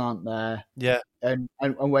jobs aren't there. Yeah. And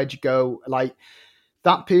where'd you go? Like,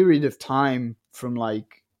 that period of time from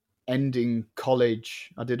like ending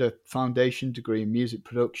college, I did a foundation degree in music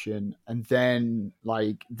production, and then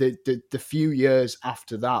like the few years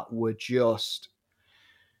after that were just,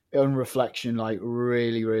 on reflection, like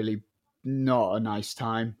really, really not a nice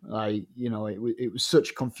time. Like, you know, it was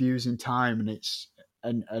such a confusing time, and it's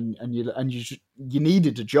and you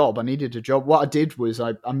needed a job. I needed a job. What I did was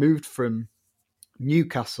I moved from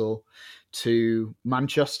Newcastle to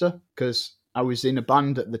Manchester because I was in a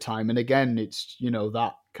band at the time. And again, it's, you know,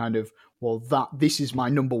 that kind of, well, this is my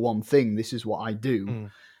number one thing. This is what I do.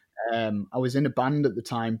 I was in a band at the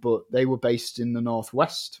time, but they were based in the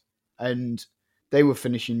Northwest, and they were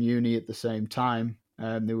finishing uni at the same time.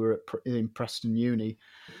 They were in Preston Uni.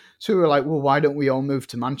 So we were like, well, why don't we all move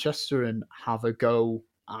to Manchester and have a go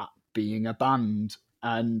at being a band?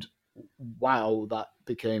 And wow, that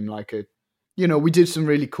became like a, you know, we did some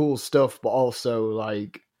really cool stuff, but also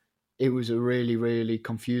like it was a really, really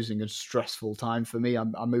confusing and stressful time for me.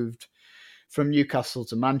 I moved from Newcastle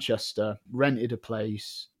to Manchester, rented a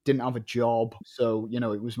place, didn't have a job. So, you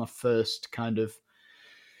know, it was my first kind of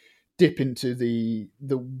dip into the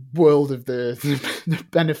world of the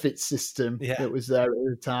benefits system that was there at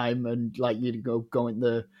the time. And like, you'd go in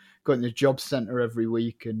the job center every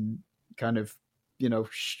week and kind of, you know,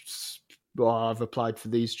 well, I've applied for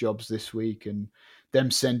these jobs this week, and them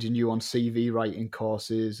sending you on CV writing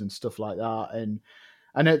courses and stuff like that. And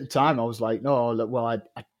at the time I was like, no, well,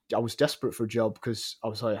 I was desperate for a job, because I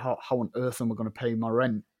was like, how on earth am I going to pay my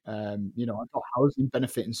rent? You know, I got housing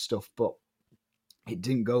benefit and stuff, but it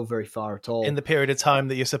didn't go very far at all. In the period of time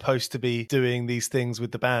that you're supposed to be doing these things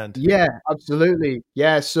with the band. Yeah, absolutely.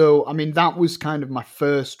 Yeah. So, I mean, that was kind of my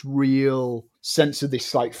first real sense of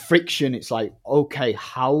this like friction. It's like, okay,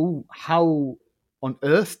 how on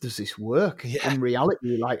earth does this work in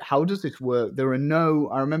reality? Like, how does this work? There are no,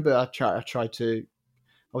 I remember I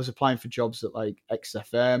was applying for jobs at like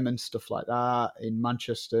XFM and stuff like that in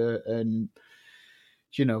Manchester, and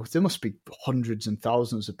you know, there must be hundreds and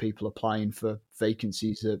thousands of people applying for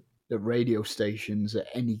vacancies at radio stations at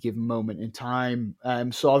any given moment in time.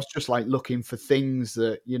 So I was just like looking for things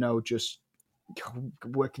that, you know, just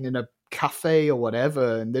working in a cafe or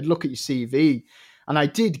whatever, and they'd look at your CV. And I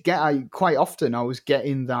did quite often I was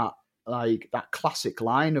getting that, like that classic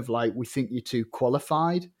line of like, we think you're too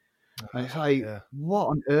qualified. And it's like, what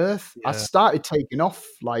on earth? I started taking off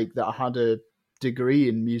like that I had a degree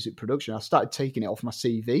in music production. I started taking it off my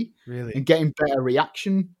CV, really, and getting better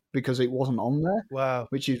reaction because it wasn't on there. Wow,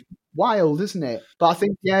 which is wild, isn't it? But I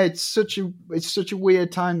think it's such a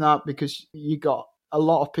weird time, that, because you got a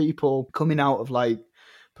lot of people coming out of like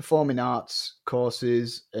performing arts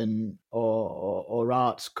courses and or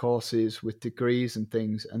arts courses with degrees and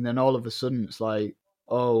things, and then all of a sudden it's like,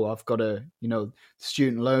 oh, I've got to, you know,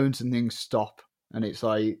 student loans and things stop, and it's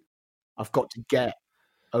like I've got to get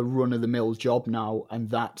a run-of-the-mill job now, and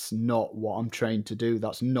that's not what I'm trained to do.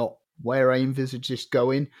 That's not where I envisage this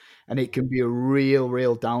going, and it can be a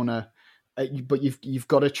real downer. But you've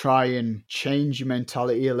got to try and change your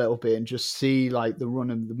mentality a little bit and just see like the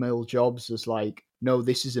run-of-the-mill jobs as like, no,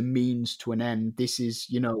 this is a means to an end. This is,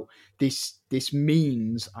 this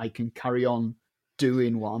means I can carry on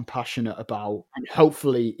doing what I'm passionate about, and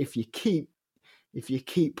hopefully, if you keep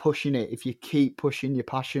pushing it, if you keep pushing your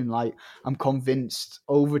passion, like I'm convinced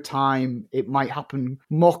over time, it might happen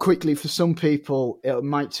more quickly for some people. It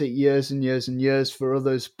might take years and years and years for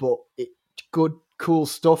others, but good, cool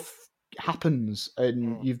stuff happens,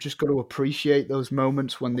 and you've just got to appreciate those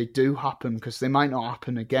moments when they do happen, because they might not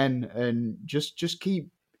happen again. And just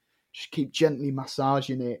keep gently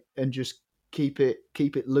massaging it, and just keep it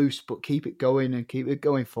loose, but keep it going and keep it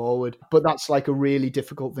going forward. But that's like a really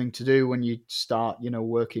difficult thing to do when you start,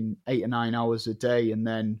 working 8 or 9 hours a day, and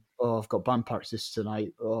then, oh, I've got band practice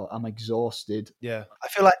tonight, oh, I'm exhausted. Yeah. I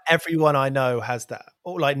feel like everyone I know has that,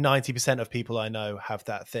 or like 90% of people I know have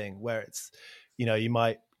that thing where it's, you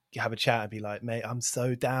might have a chat and be like, mate, I'm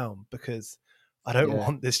so down because I don't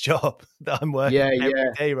want this job that I'm working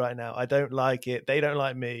every day right now. I don't like it. They don't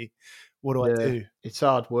like me. What do I do? It's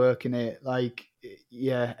hard work, isn't it? Like,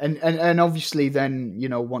 yeah. And obviously then,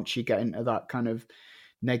 once you get into that kind of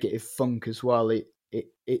negative funk as well, it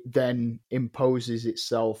then imposes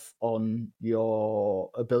itself on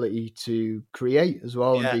your ability to create as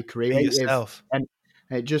well, and be creative. And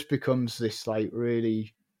it just becomes this like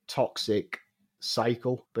really toxic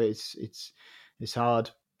cycle, but it's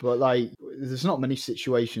hard. But like, there's not many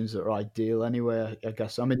situations that are ideal anyway, I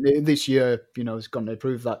guess. I mean, this year, has gone to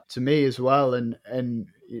prove that to me as well. And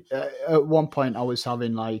at one point I was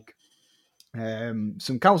having like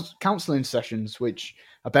some counseling sessions, which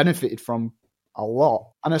I benefited from a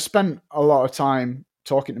lot. And I spent a lot of time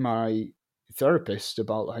talking to my therapist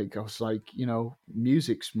about, like, I was like,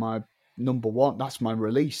 music's my number one. That's my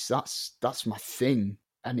release. That's my thing.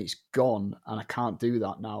 And it's gone, and I can't do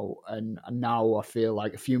that now. And now I feel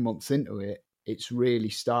like a few months into it, I'm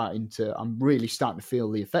really starting to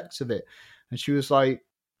feel the effects of it. And she was like,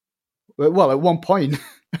 well, at one point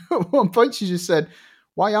she just said,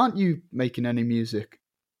 why aren't you making any music?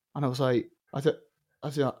 And I was like, I don't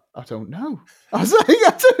know. I was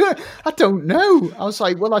like, I don't know. I was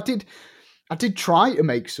like, well, I did try to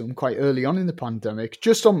make some quite early on in the pandemic,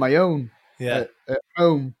 just on my own at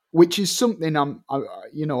home, which is something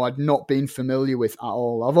I'd not been familiar with at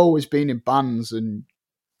all. I've always been in bands and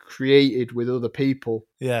created with other people.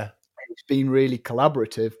 Yeah. It's been really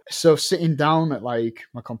collaborative. So sitting down at like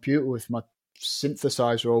my computer with my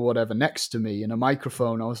synthesizer or whatever next to me and a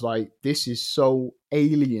microphone, I was like, this is so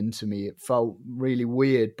alien to me. It felt really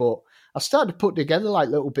weird, but I started to put together like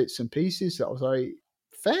little bits and pieces that I was like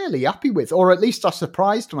fairly happy with, or at least I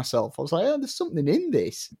surprised myself. I was like, oh, there's something in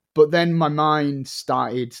this. But then my mind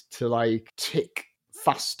started to like tick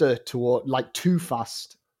faster toward, like, too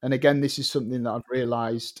fast. And again, this is something that I've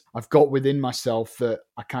realized I've got within myself that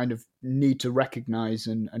I kind of need to recognize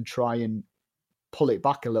and try and pull it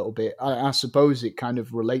back a little bit. I suppose it kind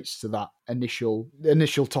of relates to that initial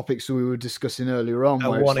topics we were discussing earlier on.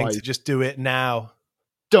 Wanting to just do it now.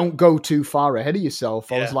 Don't go too far ahead of yourself.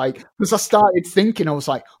 I was like, because I started thinking, I was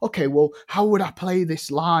like, okay, well, how would I play this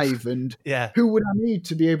live? And who would I need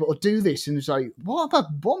to be able to do this? And it's like, what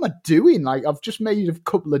am I doing? Like, I've just made a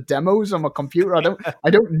couple of demos on my computer. I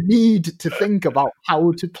don't need to think about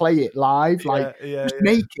how to play it live. Like,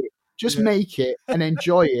 just make it and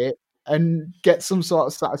enjoy it and get some sort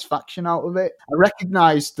of satisfaction out of it. I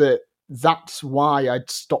recognized that's why I'd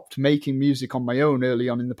stopped making music on my own early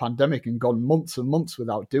on in the pandemic and gone months and months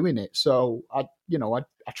without doing it. So I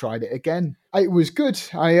tried it again. It was good.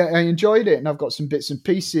 I enjoyed it, and I've got some bits and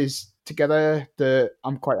pieces together that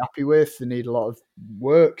I'm quite happy with. They need a lot of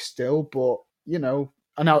work still, but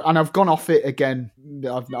and I've gone off it again.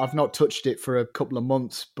 I've not touched it for a couple of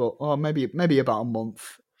months, but maybe about a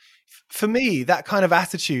month. For me, that kind of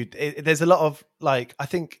attitude, there's a lot of like, I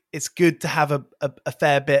think it's good to have a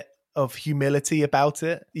fair bit of humility about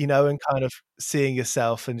it, and kind of seeing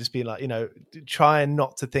yourself and just being like, trying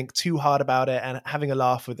not to think too hard about it and having a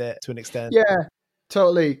laugh with it to an extent. Yeah,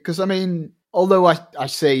 totally. Because I mean, although I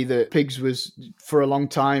say that Pigs was, for a long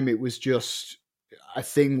time, it was just a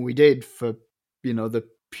thing we did for, the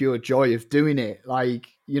pure joy of doing it. Like,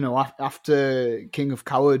 after King of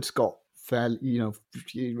Cowards got fairly, a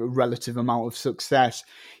relative amount of success,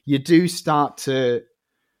 you do start to,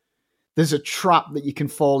 there's a trap that you can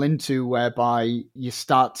fall into whereby you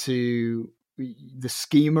start to, the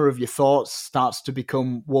schema of your thoughts starts to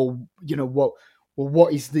become,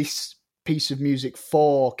 what is this piece of music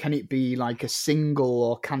for? Can it be like a single,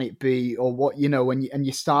 or can it be, or what, and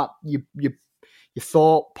you start, your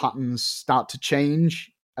thought patterns start to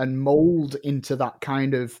change and mold into that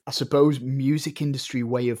kind of, I suppose, music industry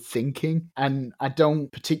way of thinking. And I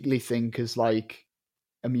don't particularly think as like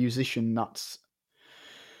a musician,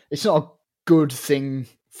 it's not a good thing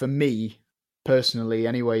for me personally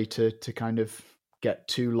anyway, to kind of get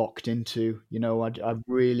too locked into, I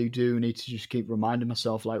really do need to just keep reminding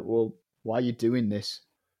myself, like, well, why are you doing this?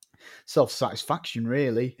 Self-satisfaction,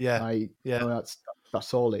 really. Yeah.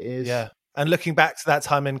 That's all it is. Yeah. And looking back to that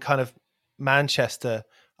time in kind of Manchester,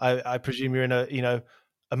 I presume you're in a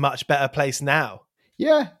much better place now.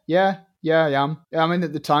 Yeah, I am. I mean,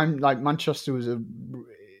 at the time, like, Manchester was a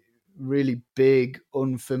really big,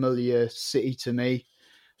 unfamiliar city to me.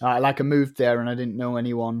 I moved there and I didn't know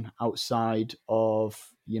anyone outside of,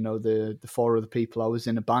 the four other people I was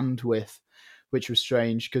in a band with, which was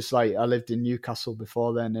strange because, like, I lived in Newcastle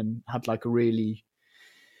before then and had like a really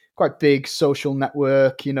quite big social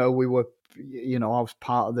network. We were, I was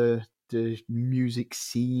part of the music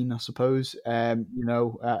scene, I suppose. I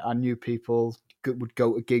knew people, would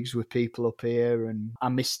go to gigs with people up here, and I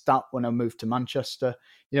missed that when I moved to Manchester.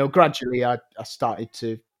 Gradually I started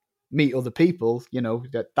to meet other people,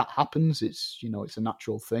 that happens. It's, it's a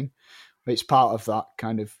natural thing. It's part of that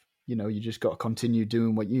kind of, you just got to continue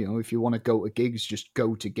doing what, if you want to go to gigs, just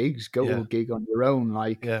go to gigs, to a gig on your own.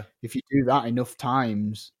 Like, if you do that enough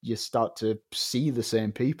times, you start to see the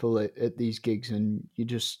same people at these gigs, and you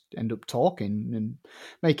just end up talking and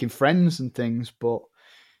making friends and things. But,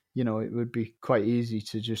 it would be quite easy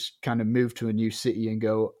to just kind of move to a new city and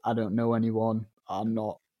go, I don't know anyone, I'm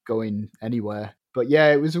not going anywhere. But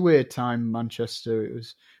yeah, it was a weird time, Manchester. It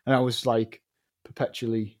was, and I was like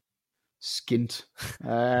perpetually skint,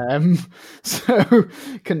 so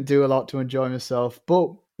couldn't do a lot to enjoy myself. But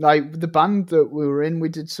like the band that we were in, we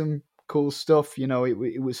did some cool stuff.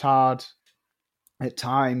 It was hard at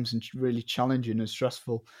times and really challenging and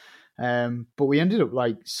stressful. But we ended up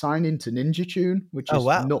like signing to Ninja Tune, which is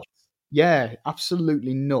nuts. Yeah,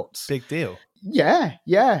 absolutely nuts. Big deal. Yeah,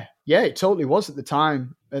 it totally was at the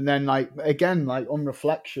time. And then, like, again, like, on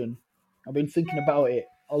reflection, I've been thinking about it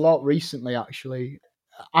a lot recently, actually.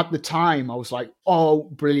 At the time, I was like, oh,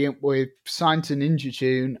 brilliant, we're signed to Ninja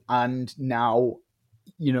Tune, and now,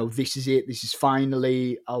 this is it. This is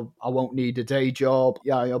finally, I won't need a day job.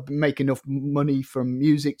 Yeah, I'll make enough money from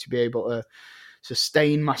music to be able to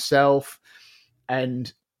sustain myself. And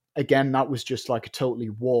again, that was just like a totally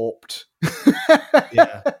warped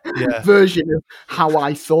version of how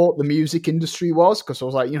I thought the music industry was, because I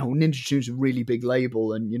was like, Ninja Tune's a really big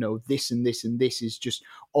label, and this and this and this is just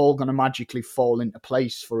all going to magically fall into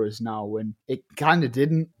place for us now. And it kind of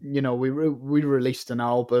didn't. We released an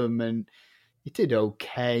album and it did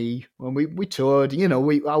okay when we toured.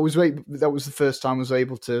 That was the first time I was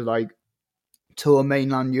able to like tour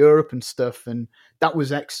mainland Europe and stuff, and that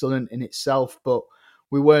was excellent in itself. But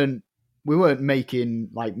we weren't making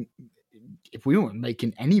like, if we weren't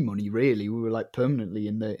making any money really, we were like permanently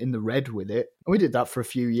in the red with it. And we did that for a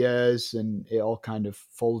few years and it all kind of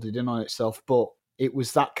folded in on itself. But it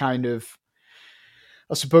was that kind of,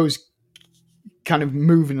 I suppose, kind of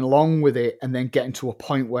moving along with it and then getting to a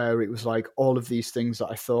point where it was like all of these things that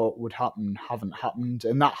I thought would happen haven't happened.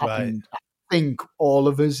 And that happened. Right. I think all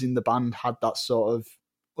of us in the band had that sort of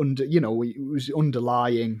it was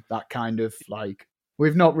underlying that kind of like,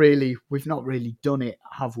 we've not really done it,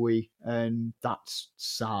 have we? And that's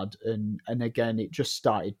sad. And again, it just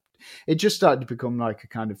started to become like a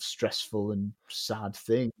kind of stressful and sad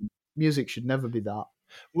thing. Music should never be that.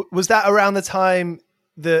 Was that around the time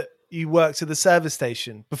that you worked at the service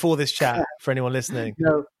station before this chat? For anyone listening,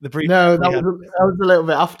 that was a little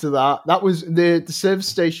bit after that. That was the service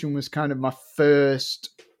station was kind of my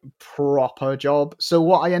first job. So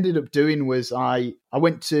what I ended up doing was I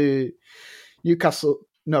went to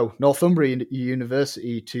Northumbria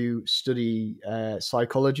University to study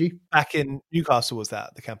psychology. Back in Newcastle, was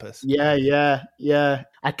that the campus? Yeah.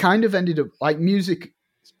 I kind of ended up like music,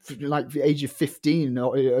 like the age of 15.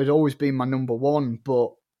 It had always been my number one,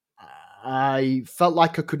 but I felt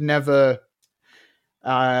like I could never.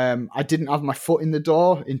 I didn't have my foot in the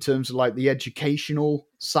door in terms of like the educational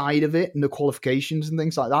side of it and the qualifications and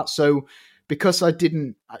things like that. So because I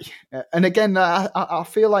didn't, and again, I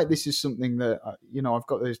feel like this is something that, I've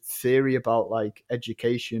got a theory about like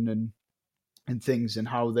education and things and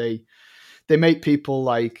how they make people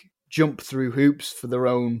like jump through hoops for their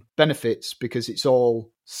own benefits because it's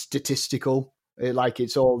all statistical.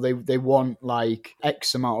 It's all, they want like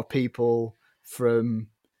X amount of people from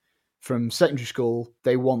secondary school.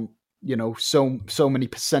 They want so many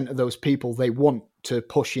percent of those people, they want to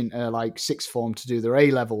push into like sixth form to do their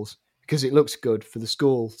A levels because it looks good for the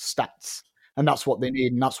school stats, and that's what they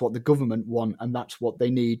need, and that's what the government want, and that's what they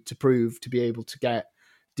need to prove to be able to get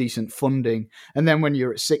decent funding. And then when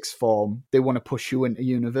you're at sixth form, they want to push you into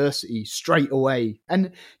university straight away,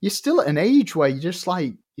 and you're still at an age where you're just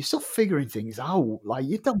like, you're still figuring things out. Like,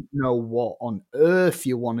 you don't know what on earth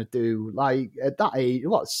you want to do. Like, at that age,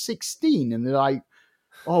 16, and they're like,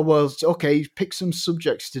 oh, well, okay, pick some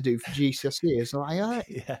subjects to do for GCSE. So I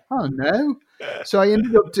don't know. So I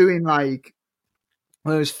ended up doing, like,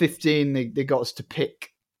 when I was 15, they got us to pick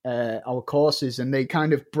our courses, and they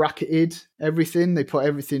kind of bracketed everything. They put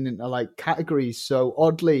everything into like categories. So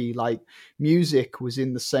oddly, like, music was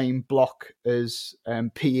in the same block as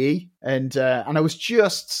PE, and I was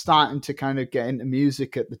just starting to kind of get into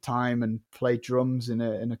music at the time and play drums in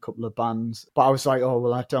a couple of bands. But I was like, oh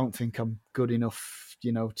well, I don't think I'm good enough,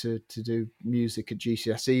 to do music at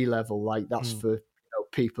GCSE level. Like, that's for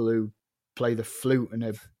people who play the flute and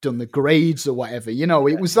have done the grades or whatever.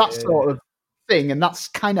 It was that sort of thing, and that's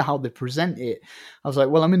kind of how they present it. I was like,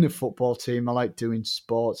 well, I'm in the football team, I like doing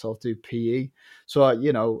sports, I'll do PE. So at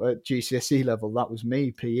GCSE level, that was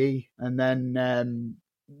me, PE. And then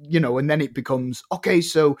and then it becomes, okay,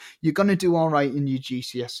 so you're going to do all right in your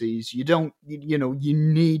GCSEs, you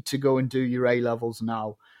need to go and do your A levels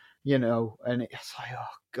now, and it's like,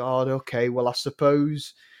 oh god, okay, well, I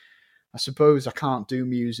suppose I can't do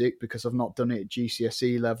music because I've not done it at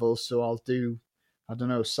GCSE level, so I'll do, I don't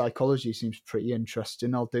know, psychology seems pretty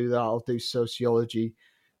interesting. I'll do that. I'll do sociology.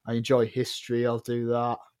 I enjoy history. I'll do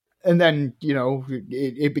that. And then,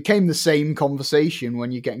 it became the same conversation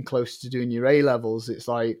when you're getting close to doing your A levels. It's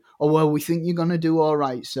like, oh, well, we think you're going to do all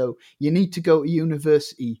right, so you need to go to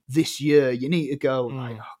university this year. You need to go.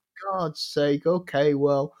 Like, oh, God's sake. Okay,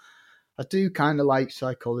 well, I do kind of like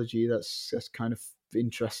psychology. That's kind of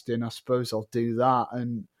interesting. I suppose I'll do that.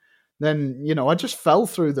 And then, I just fell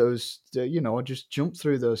through those, I just jumped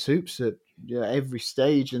through those hoops at every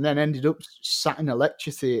stage, and then ended up sat in a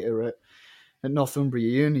lecture theatre at Northumbria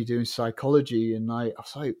Uni doing psychology. And I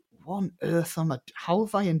was like, what on earth how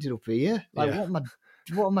have I ended up here? Like,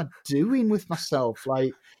 what am I doing with myself?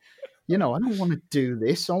 Like, I don't want to do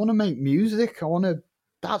this. I want to make music.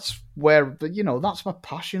 That's where, that's my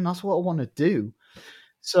passion. That's what I want to do.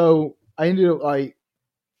 So I ended up like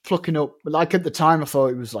plucking up, like, at the time I thought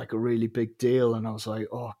it was like a really big deal, and I was like,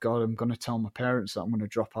 oh god, I'm going to tell my parents that I'm going to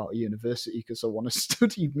drop out of university because I want to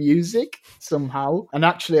study music somehow. And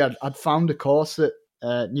actually I'd found a course at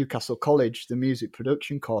Newcastle College, the music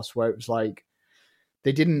production course, where it was like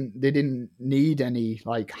they didn't need any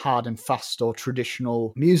like hard and fast or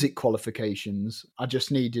traditional music qualifications. I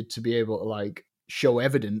just needed to be able to like show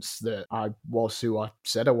evidence that I was who I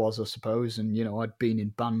said I was, I suppose. And, I'd been in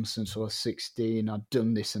bands since I was 16. I'd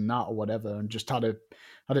done this and that or whatever, and just had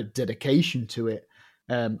a dedication to it.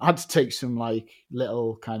 I had to take some like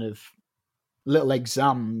little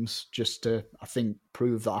exams just to, I think,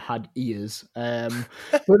 prove that I had ears.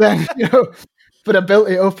 But then, but I built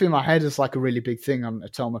it up in my head as like a really big thing. I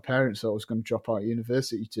told my parents that I was going to drop out of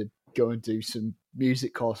university to go and do some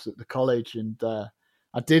music course at the college, and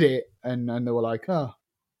I did it, and they were like, oh,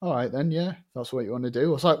 all right then, yeah, that's what you want to do.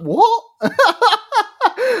 I was like, what?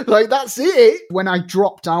 Like, that's it. When I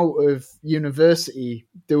dropped out of university,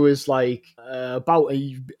 there was like about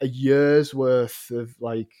a year's worth of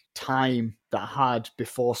like time that I had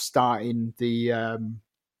before starting the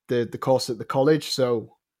course at the college.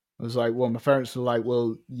 So I was like, well, my parents were like,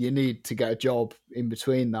 well, you need to get a job in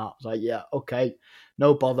between that. I was like, yeah, okay,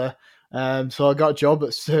 no bother. So I got a job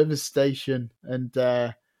at service station, and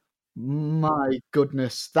my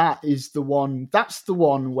goodness, that's the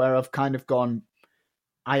one where I've kind of gone,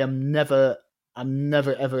 I'm never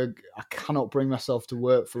ever, I cannot bring myself to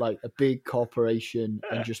work for like a big corporation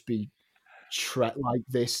and just be like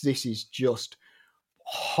this. This is just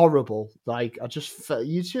horrible. Like, I just felt,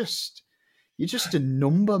 you're just a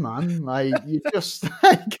number, man. Like, you just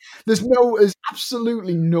like, there's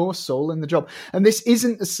absolutely no soul in the job. And this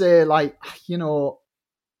isn't to say like,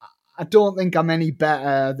 I don't think I'm any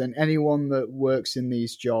better than anyone that works in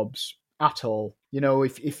these jobs at all.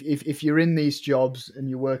 If you're in these jobs and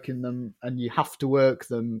you work in them and you have to work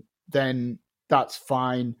them, then that's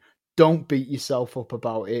fine. Don't beat yourself up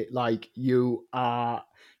about it. Like, you're a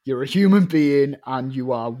human being and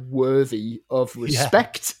you are worthy of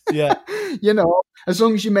respect. Yeah. As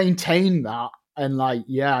long as you maintain that and like,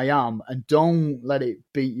 yeah, I am, and don't let it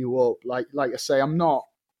beat you up. Like I say, I'm not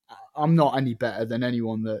any better than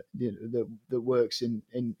anyone that that works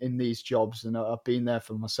in these jobs, and I've been there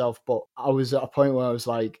for myself. But I was at a point where I was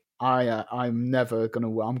like, I'm never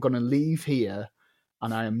I'm gonna leave here,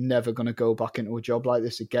 and I am never gonna go back into a job like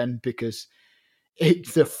this again, because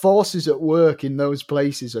the forces at work in those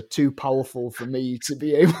places are too powerful for me to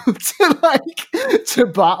be able to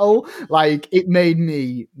battle. Like, it made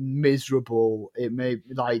me miserable. It made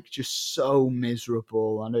me like just so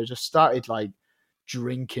miserable, and I just started like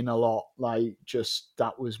drinking a lot. Like, just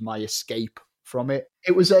that was my escape from it.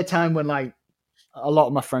 It was at a time when like a lot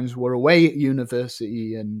of my friends were away at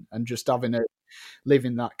university and just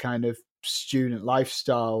living that kind of student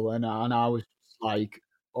lifestyle, and I was like,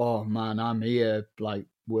 oh man, I'm here like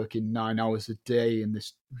working 9 hours a day in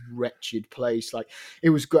this wretched place. Like, it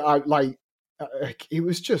was it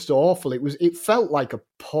was just awful. It felt like a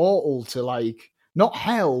portal to like not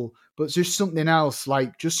hell, but just something else,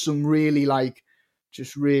 like just some really like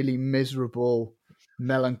just really miserable,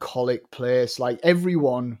 melancholic place. Like,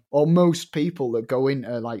 everyone or most people that go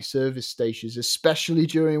into like service stations, especially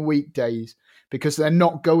during weekdays, because they're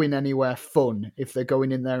not going anywhere fun. If they're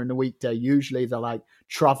going in there in the weekday, usually they're like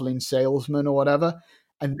traveling salesmen or whatever,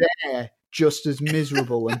 and they're just as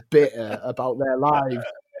miserable and bitter about their lives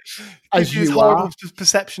as you horrible are.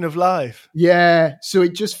 Perception of life. Yeah, so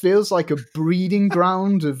it just feels like a breeding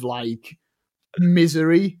ground of like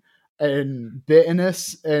misery and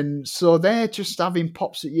bitterness, and so they're just having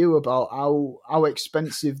pops at you about how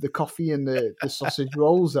expensive the coffee and the sausage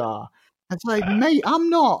rolls are. It's like, mate, I'm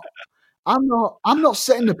not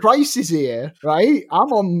setting the prices here, right?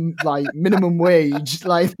 I'm on like minimum wage,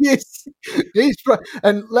 like this,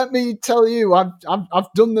 and let me tell you, I've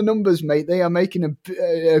done the numbers, mate. They are making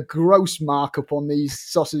a gross markup on these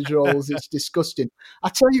sausage rolls. It's disgusting. I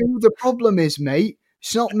tell you who the problem is, mate.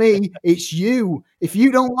 It's not me, it's you. If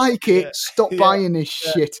you don't like it, stop buying this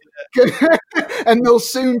shit. And they'll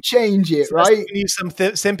soon change it, right? Giving you some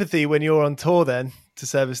sympathy when you're on tour then, to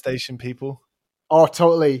service station people. Oh,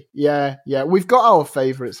 totally. Yeah. We've got our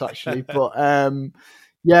favourites, actually. But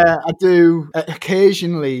yeah, I do.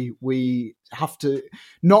 Occasionally, we have to,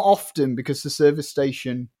 not often, because the service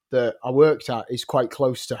station that I worked at is quite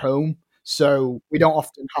close to home. So we don't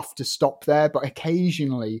often have to stop there, but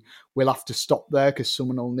occasionally we'll have to stop there because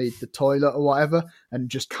someone will need the toilet or whatever and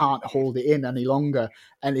just can't hold it in any longer.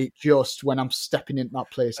 And it just, when I'm stepping into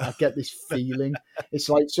that place, I get this feeling. It's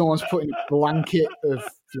like someone's putting a blanket of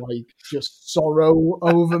like just sorrow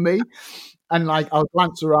over me. And like, I'll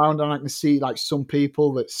glance around and I can see like some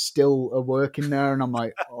people that still are working there. And I'm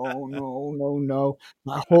like, oh no.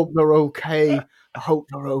 I hope they're okay. I hope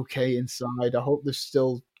they're okay inside. I hope they've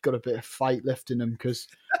still got a bit of fight left in them, because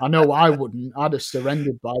I know I wouldn't. I'd have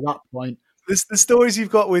surrendered by that point. The stories you've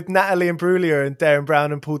got with Natalie Imbruglia and Darren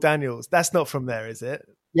Brown and Paul Daniels, that's not from there, is it?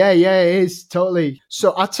 Yeah, it is, totally.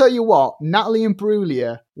 So I tell you what, Natalie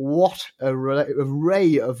Imbruglia, what a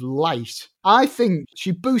ray of light. I think she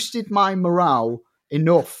boosted my morale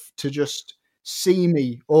enough to just see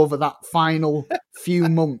me over that final few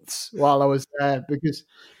months while I was there, because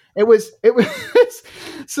it was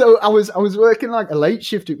so I was working like a late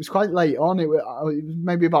shift. It was quite late on. It was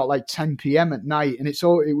maybe about like 10 p.m. at night, and it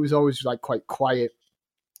was always like quite quiet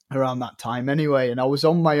around that time anyway. And I was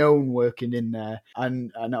on my own working in there,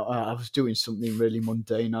 and I was doing something really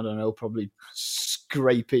mundane. I don't know, probably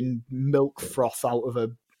scraping milk froth out of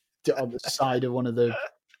on the side of one of the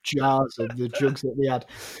jars of the jugs that they had,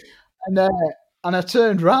 and I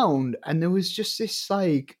turned round, and there was just this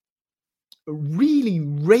like really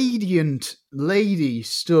radiant lady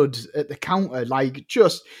stood at the counter, like,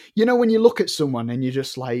 just, you know, when you look at someone and you're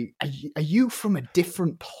just like, are you from a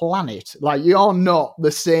different planet? Like, you're not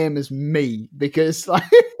the same as me, because like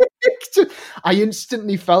I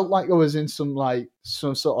instantly felt like I was in some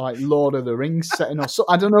sort of like Lord of the Rings setting, or so,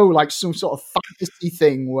 I don't know, like some sort of fantasy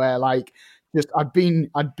thing where like just I'd been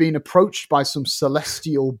approached by some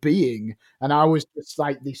celestial being, and I was just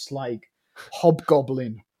like this like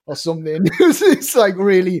hobgoblin or something. It's like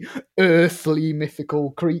really earthly,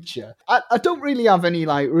 mythical creature. I don't really have any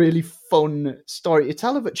like really fun story to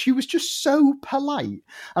tell her, but she was just so polite.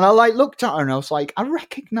 And I like looked at her and I was like, I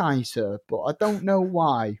recognize her, but I don't know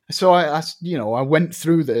why. So I went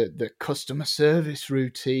through the customer service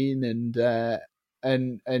routine and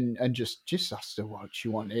just asked her what she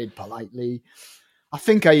wanted politely. I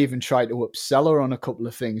think I even tried to upsell her on a couple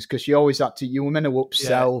of things, because you always had to, you were meant to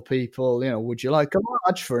upsell people, you know, would you like a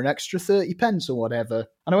large for an extra 30 pence or whatever?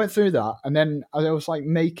 And I went through that, and then I was like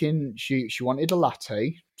she wanted a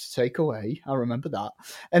latte to take away. I remember that.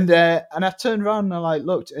 And I turned around and I like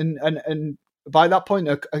looked, and by that point,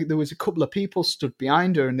 there was a couple of people stood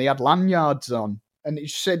behind her and they had lanyards on, and it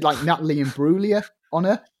said like Natalie Imbruglia on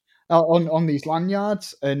her. on these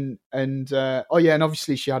lanyards, and oh yeah, and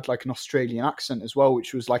obviously she had like an Australian accent as well,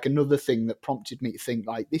 which was like another thing that prompted me to think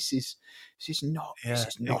like this is not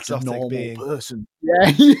a normal person.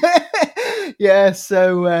 Yeah, yeah.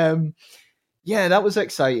 So yeah, that was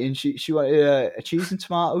exciting. She wanted a cheese and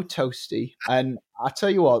tomato toasty, and I tell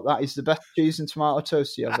you what, that is the best cheese and tomato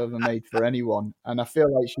toasty I've ever made for anyone, and I feel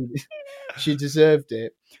like she deserved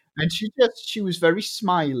it. And she was very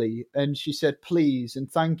smiley, and she said please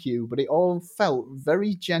and thank you, but it all felt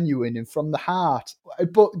very genuine and from the heart.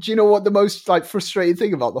 But do you know what the most like frustrating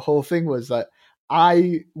thing about the whole thing was? That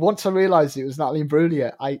once I realised it was Natalie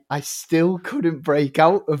Imbruglia, I still couldn't break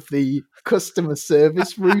out of the customer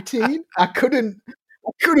service routine. I couldn't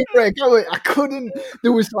break out. I couldn't.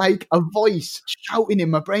 There was like a voice shouting in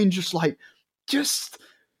my brain, just like, just.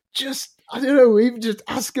 I don't know, even just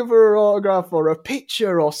ask her for an autograph or a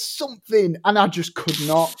picture or something, and I just could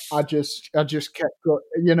not. I just kept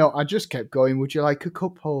going. I just kept going. Would you like a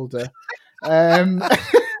cup holder? And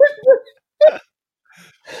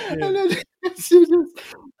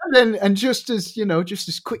then, just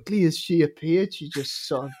as quickly as she appeared, she just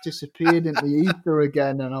sort of disappeared into the ether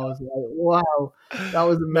again, and I was like, wow, that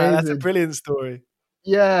was amazing. Man, that's a brilliant story.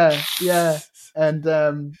 Yeah,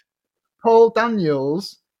 and Paul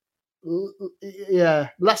Daniels. Yeah,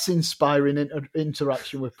 less inspiring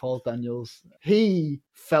interaction with Paul Daniels. He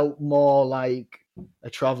felt more like a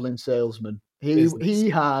traveling salesman. He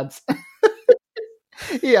had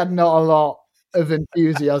not a lot of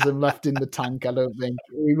enthusiasm left in the tank. I don't think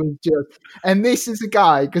he was just. And this is a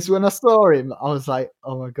guy, because when I saw him, I was like,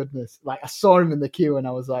 oh my goodness! Like I saw him in the queue, and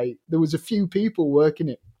I was like, there was a few people working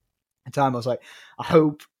it at the time. I was like, I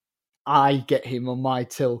hope I get him on my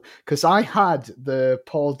till, because I had the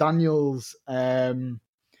Paul Daniels the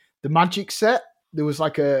magic set. There was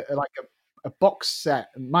like a box set,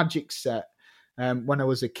 a magic set when I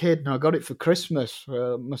was a kid, and I got it for Christmas.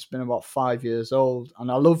 Must have been about 5 years old, and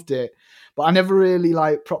I loved it, but I never really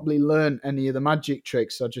like properly learned any of the magic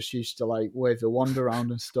tricks. I just used to like wave the wand around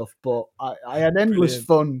and stuff, but I had endless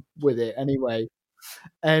fun with it anyway.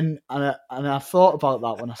 And I thought about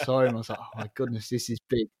that when I saw him. I was like, oh my goodness, this is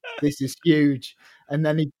big. This is huge. And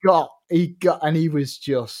then he got, and he was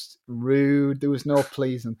just rude. There was no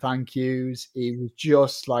please and thank yous. He was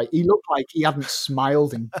just like, he looked like he hadn't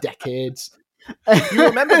smiled in decades. You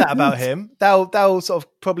remember that about him? That'll sort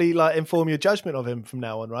of probably like inform your judgment of him from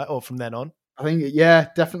now on, right? Or from then on. I think, yeah,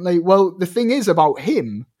 definitely. Well, the thing is about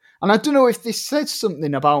him, and I don't know if this says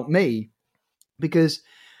something about me, because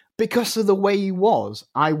of the way he was,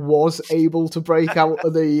 I was able to break out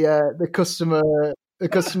of the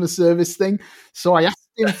customer service thing. So I asked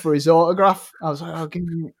him for his autograph. I was like, "Oh,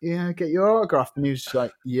 get your autograph," and he was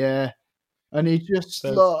like, "Yeah," and he just,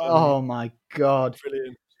 oh my god,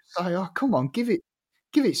 brilliant! Like, oh, come on, give it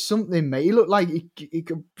something, mate. He looked like he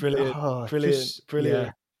could, brilliant, brilliant.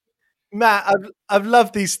 Yeah. Matt, I've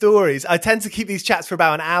loved these stories. I tend to keep these chats for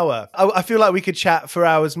about an hour. I feel like we could chat for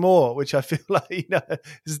hours more, which I feel like,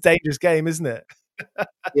 it's a dangerous game, isn't it?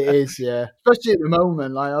 It is, yeah. Especially at the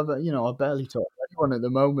moment. Like, I barely talk to anyone at the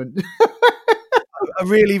moment. I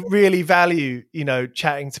really, really value,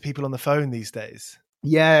 chatting to people on the phone these days.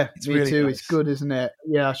 Yeah, it's me really too. nice. It's good, isn't it?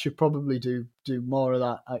 Yeah, I should probably do more of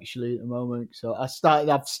that actually at the moment. So I've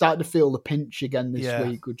started to feel the pinch again this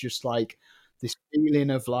week, with just like this feeling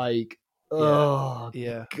of like, oh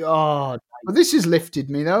God. But this has lifted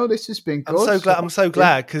me though. This has been good. I'm so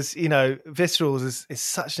glad because, Viscerals is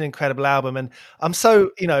such an incredible album. And I'm so,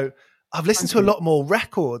 I've listened to a lot more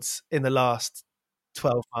records in the last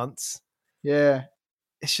 12 months. Yeah.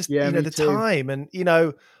 It's just, the time. And,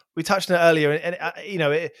 we touched on it earlier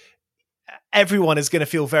and everyone is going to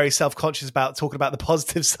feel very self-conscious about talking about the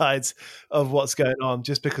positive sides of what's going on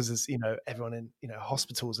just because there's, everyone in,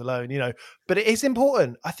 hospitals alone, but it is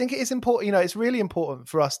important. I think it is important. It's really important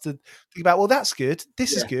for us to think about, well, that's good.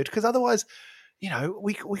 This is good. Because otherwise,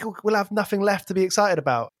 we'll have nothing left to be excited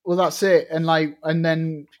about. Well, that's it. And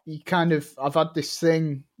then I've had this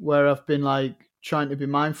thing where I've been like trying to be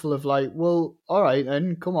mindful of like, well, all right,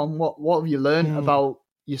 then come on. What have you learned about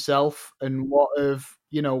yourself, and what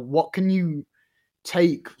can you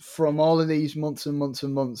take from all of these months and months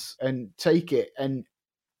and months, and take it and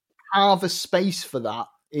have a space for that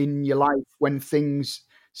in your life when things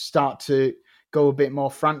start to go a bit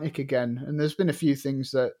more frantic again. And there's been a few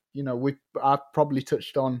things that I've probably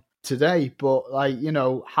touched on today, but like,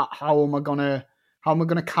 how am I gonna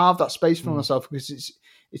carve that space for myself, because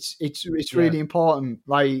it's really important.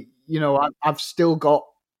 Like, I've still got,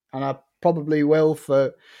 and I probably will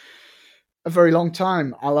for a very long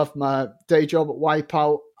time, I'll have my day job at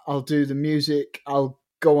Wipeout. I'll do the music. I'll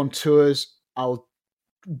go on tours. I'll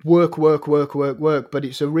work, but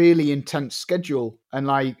it's a really intense schedule. And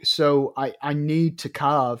like, so I need to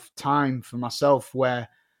carve time for myself where,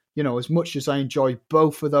 you know, as much as I enjoy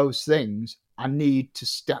both of those things, I need to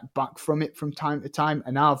step back from it from time to time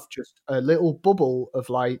and have just a little bubble of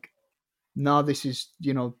like, no, this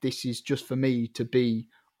is just for me to be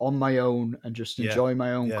on my own and just enjoy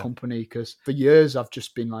my own company. Because for years I've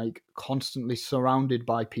just been like constantly surrounded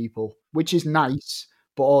by people, which is nice,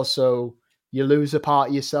 but also you lose a part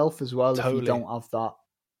of yourself as well if you don't have that.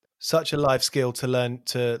 Such a life skill to learn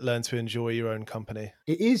to enjoy your own company.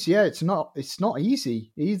 It is, yeah. It's not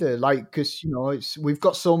easy either. Like, because, you know, we've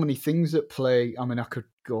got so many things at play. I mean, I could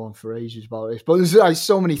go on for ages about this, but there's like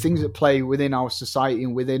so many things at play within our society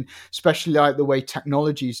and within, especially like the way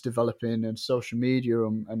technology is developing and social media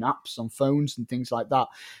and apps on phones and things like that,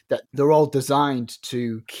 that they're all designed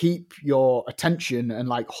to keep your attention and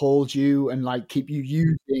like hold you and like keep you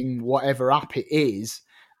using whatever app it is.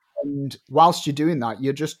 And whilst you're doing that,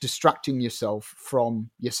 you're just distracting yourself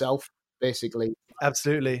from yourself, basically.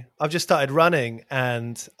 Absolutely. I've just started running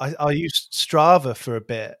and I used Strava for a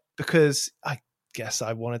bit because I guess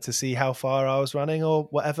I wanted to see how far I was running or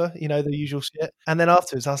whatever, you know, the usual shit. And then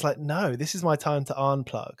afterwards I was like, no, this is my time to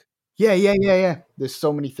unplug. Yeah. There's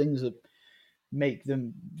so many things that make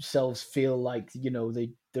themselves feel like, you know,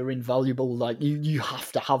 they're invaluable. Like you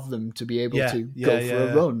have to have them to be able to go for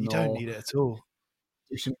a run. You don't need it at all.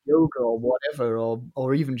 Do some yoga or whatever,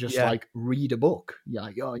 or even just like read a book. Yeah,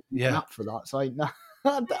 like, oh, you can app for that. So like, no,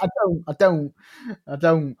 I don't.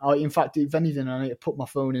 In fact, if anything, I need to put my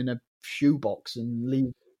phone in a shoebox and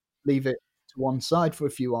leave it to one side for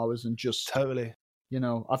a few hours and just totally. You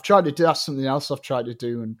know, I've tried to do that's something else I've tried to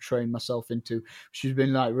do and train myself into, which has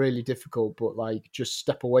been like really difficult. But like, just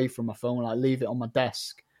step away from my phone, like leave it on my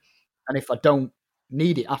desk, and if I don't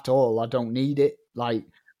need it at all, I don't need it. Like.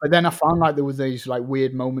 But then I found like there were these like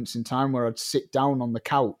weird moments in time where I'd sit down on the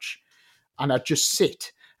couch and I'd just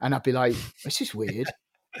sit and I'd be like, this is weird.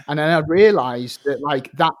 And then I'd realize that like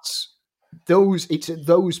it's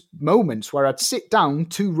those moments where I'd sit down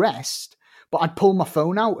to rest, but I'd pull my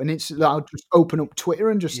phone out and I'd just open up Twitter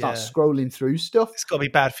and just start scrolling through stuff. It's got to be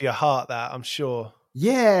bad for your heart, that, I'm sure.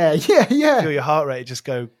 Yeah. Feel your heart rate just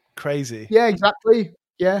go crazy. Yeah, exactly.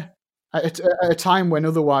 Yeah. At a time when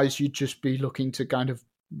otherwise you'd just be looking to kind of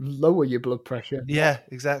lower your blood pressure. Yeah,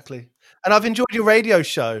 exactly. And I've enjoyed your radio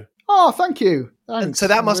show. Oh, thank you. Thanks. So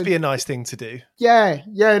that must be a nice thing to do. Yeah,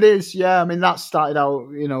 it is. Yeah, I mean, that started out,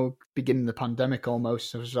 you know, beginning of the pandemic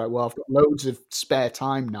almost. I was like, well, I've got loads of spare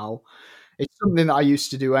time now. It's something that I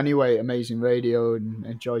used to do anyway, Amazing Radio, and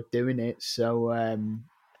enjoyed doing it. So,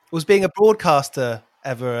 was being a broadcaster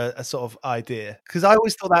ever a sort of idea? Because I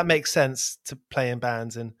always thought that makes sense to play in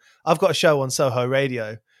bands. And I've got a show on Soho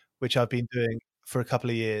Radio, which I've been doing for a couple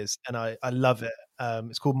of years, and I love it.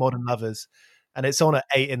 It's called Modern Lovers, and it's on at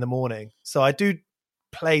 8 a.m. So I do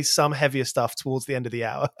play some heavier stuff towards the end of the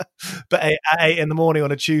hour, but at 8 a.m.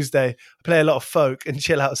 on a Tuesday, I play a lot of folk and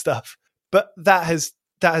chill out stuff. But that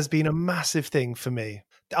has been a massive thing for me.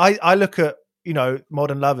 I look at, you know,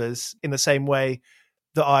 Modern Lovers in the same way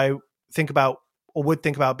that I think about or would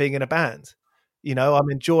think about being in a band. You know, I'm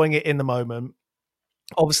enjoying it in the moment.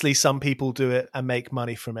 Obviously, some people do it and make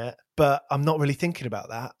money from it, but I'm not really thinking about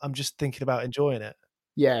that. I'm just thinking about enjoying it.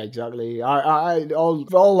 Yeah, exactly.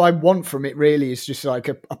 All I want from it really is just like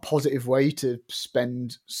a positive way to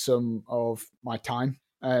spend some of my time,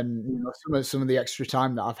 and you know, some of the extra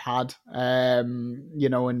time that I've had. You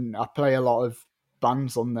know, and I play a lot of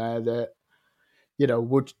bands on there that, you know,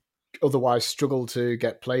 would otherwise struggle to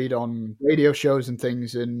get played on radio shows and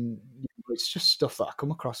things, and it's just stuff that I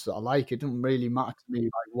come across that I like. It doesn't really matter to me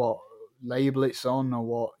like what label it's on or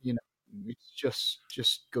what, you know, it's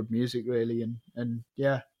just good music really. And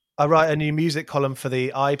yeah. I write a new music column for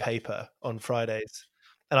the iPaper on Fridays,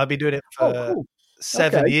 and I've been doing it for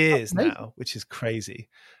 7 years now, which is crazy.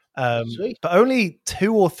 But only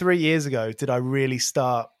 2 or 3 years ago did I really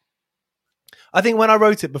start. I think when I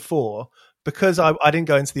wrote it before, because I didn't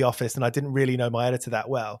go into the office and I didn't really know my editor that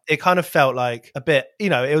well, it kind of felt like a bit, you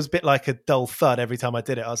know, it was a bit like a dull thud every time I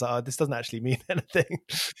did it. I was like, oh, this doesn't actually mean anything.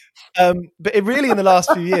 But it really, in the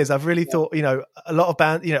last few years, I've really thought, you know, a lot of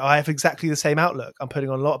bands, you know, I have exactly the same outlook. I'm putting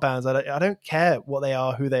on a lot of bands. I don't care what they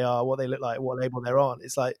are, who they are, what they look like, what label they're on.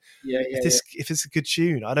 It's like, if it's a good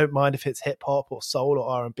tune, I don't mind if it's hip hop or soul or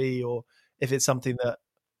R&B, or if it's something that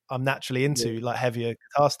I'm naturally into, like heavier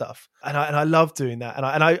guitar stuff, and I love doing that, and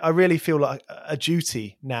I really feel like a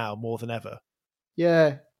duty now more than ever.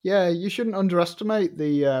 Yeah, you shouldn't underestimate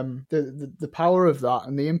the power of that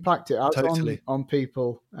and the impact it has on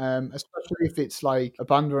people, especially if it's like a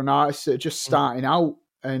band or an artist that are just starting out.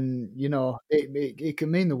 And, you know, it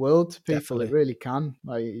can mean the world to people. Definitely. It really can.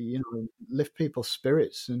 Like, you know, lift people's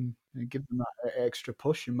spirits and give them that extra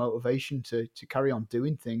push and motivation to carry on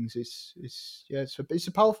doing things. It's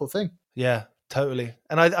a powerful thing. Yeah, totally.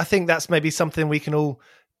 And I think that's maybe something we can all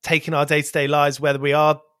take in our day-to-day lives, whether we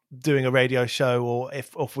are doing a radio show or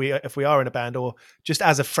if we are in a band or just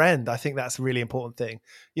as a friend. I think that's a really important thing.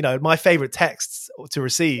 You know, my favorite texts to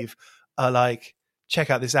receive are like,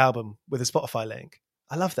 check out this album with a Spotify link.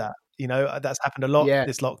 I love that. You know, that's happened a lot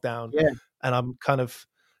this lockdown. Yeah. And I'm kind of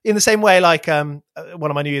in the same way, like one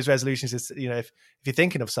of my New Year's resolutions is, you know, if you're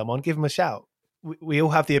thinking of someone, give them a shout. We all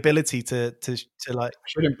have the ability to like, I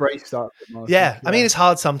should embrace that. Yeah. I mean, it's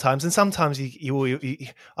hard sometimes. And sometimes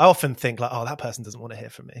I often think like, oh, that person doesn't want to hear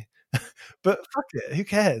from me, but fuck it. Who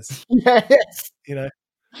cares? Yes. You know?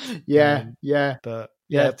 Yeah. But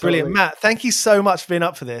Yeah, brilliant. totally. Matt, thank you so much for being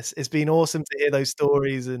up for this. It's been awesome to hear those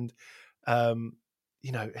stories and,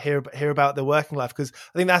 you know, hear about the working life. Cause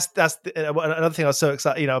I think that's another thing I was so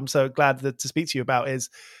excited, you know, I'm so glad to speak to you about is,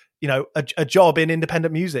 you know, a job in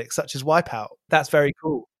independent music such as Wipeout. That's very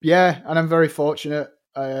cool. Yeah. And I'm very fortunate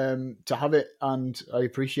to have it, and I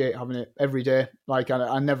appreciate having it every day. Like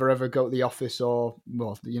I never ever go to the office, or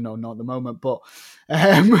well, you know, not at the moment, but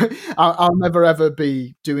I'll never ever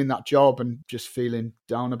be doing that job and just feeling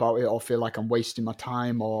down about it or feel like I'm wasting my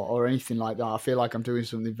time or anything like that. I feel like I'm doing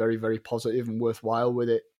something very, very positive and worthwhile with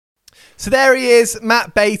it. So there he is,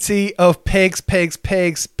 Matt Beattie of Pigs.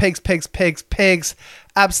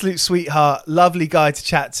 Absolute sweetheart, lovely guy to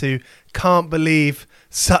chat to. Can't believe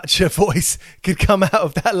such a voice could come out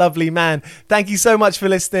of that lovely man. Thank you so much for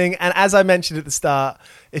listening. And as I mentioned at the start,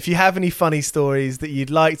 if you have any funny stories that you'd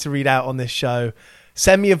like to read out on this show,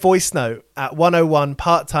 send me a voice note at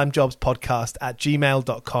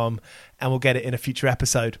 101parttimejobspodcast@gmail.com and we'll get it in a future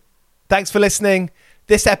episode. Thanks for listening.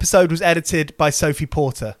 This episode was edited by Sophie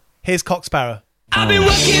Porter. Here's Cock Sparrow. I've been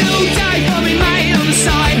working all day for me mate on the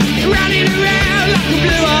side, running around like a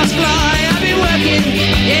blue-ass fly. I've been working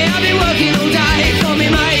all day for me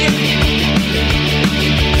mate.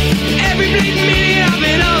 Every bleeding minute I've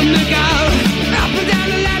been on the go, up and down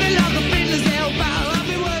the ladder like a fiddler's elbow. I've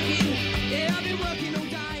been working all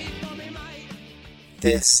day for me mate.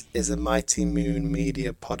 This is a Mighty Moon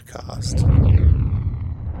Media podcast.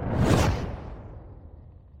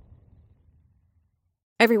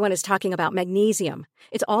 Everyone is talking about magnesium.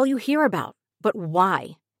 It's all you hear about. But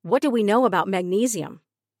why? What do we know about magnesium?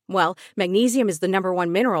 Well, magnesium is the number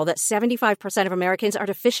one mineral that 75% of Americans are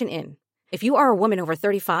deficient in. If you are a woman over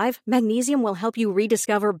 35, magnesium will help you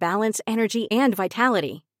rediscover balance, energy, and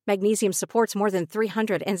vitality. Magnesium supports more than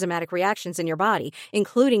 300 enzymatic reactions in your body,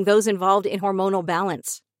 including those involved in hormonal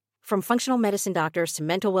balance. From functional medicine doctors to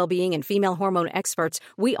mental well-being and female hormone experts,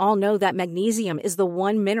 we all know that magnesium is the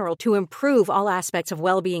one mineral to improve all aspects of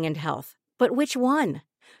well-being and health. But which one?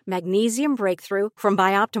 Magnesium Breakthrough from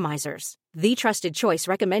Bioptimizers, the trusted choice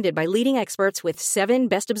recommended by leading experts with 7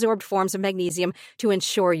 best-absorbed forms of magnesium to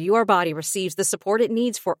ensure your body receives the support it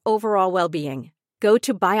needs for overall well-being. Go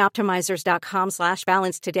to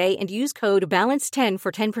bioptimizers.com/balance today and use code BALANCE10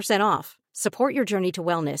 for 10% off. Support your journey to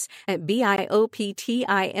wellness at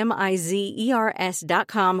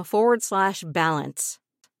bioptimizers.com/balance.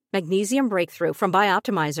 Magnesium Breakthrough from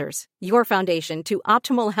Bioptimizers, your foundation to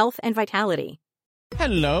optimal health and vitality.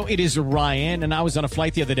 Hello, it is Ryan, and I was on a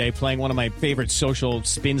flight the other day playing one of my favorite social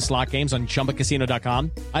spin slot games on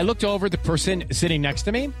ChumbaCasino.com. I looked over at the person sitting next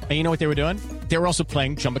to me, and you know what they were doing? They were also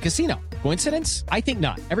playing Chumba Casino. Coincidence? I think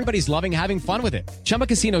not. Everybody's loving having fun with it. Chumba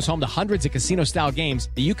Casino is home to hundreds of casino-style games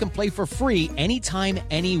that you can play for free anytime,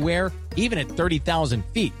 anywhere, even at 30,000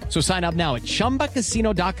 feet. So sign up now at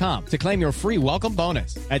ChumbaCasino.com to claim your free welcome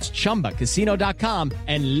bonus. That's ChumbaCasino.com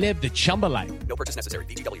and live the Chumba life. No purchase necessary.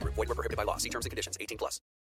 VGW Group. Void where prohibited by law. See terms and conditions. 18+.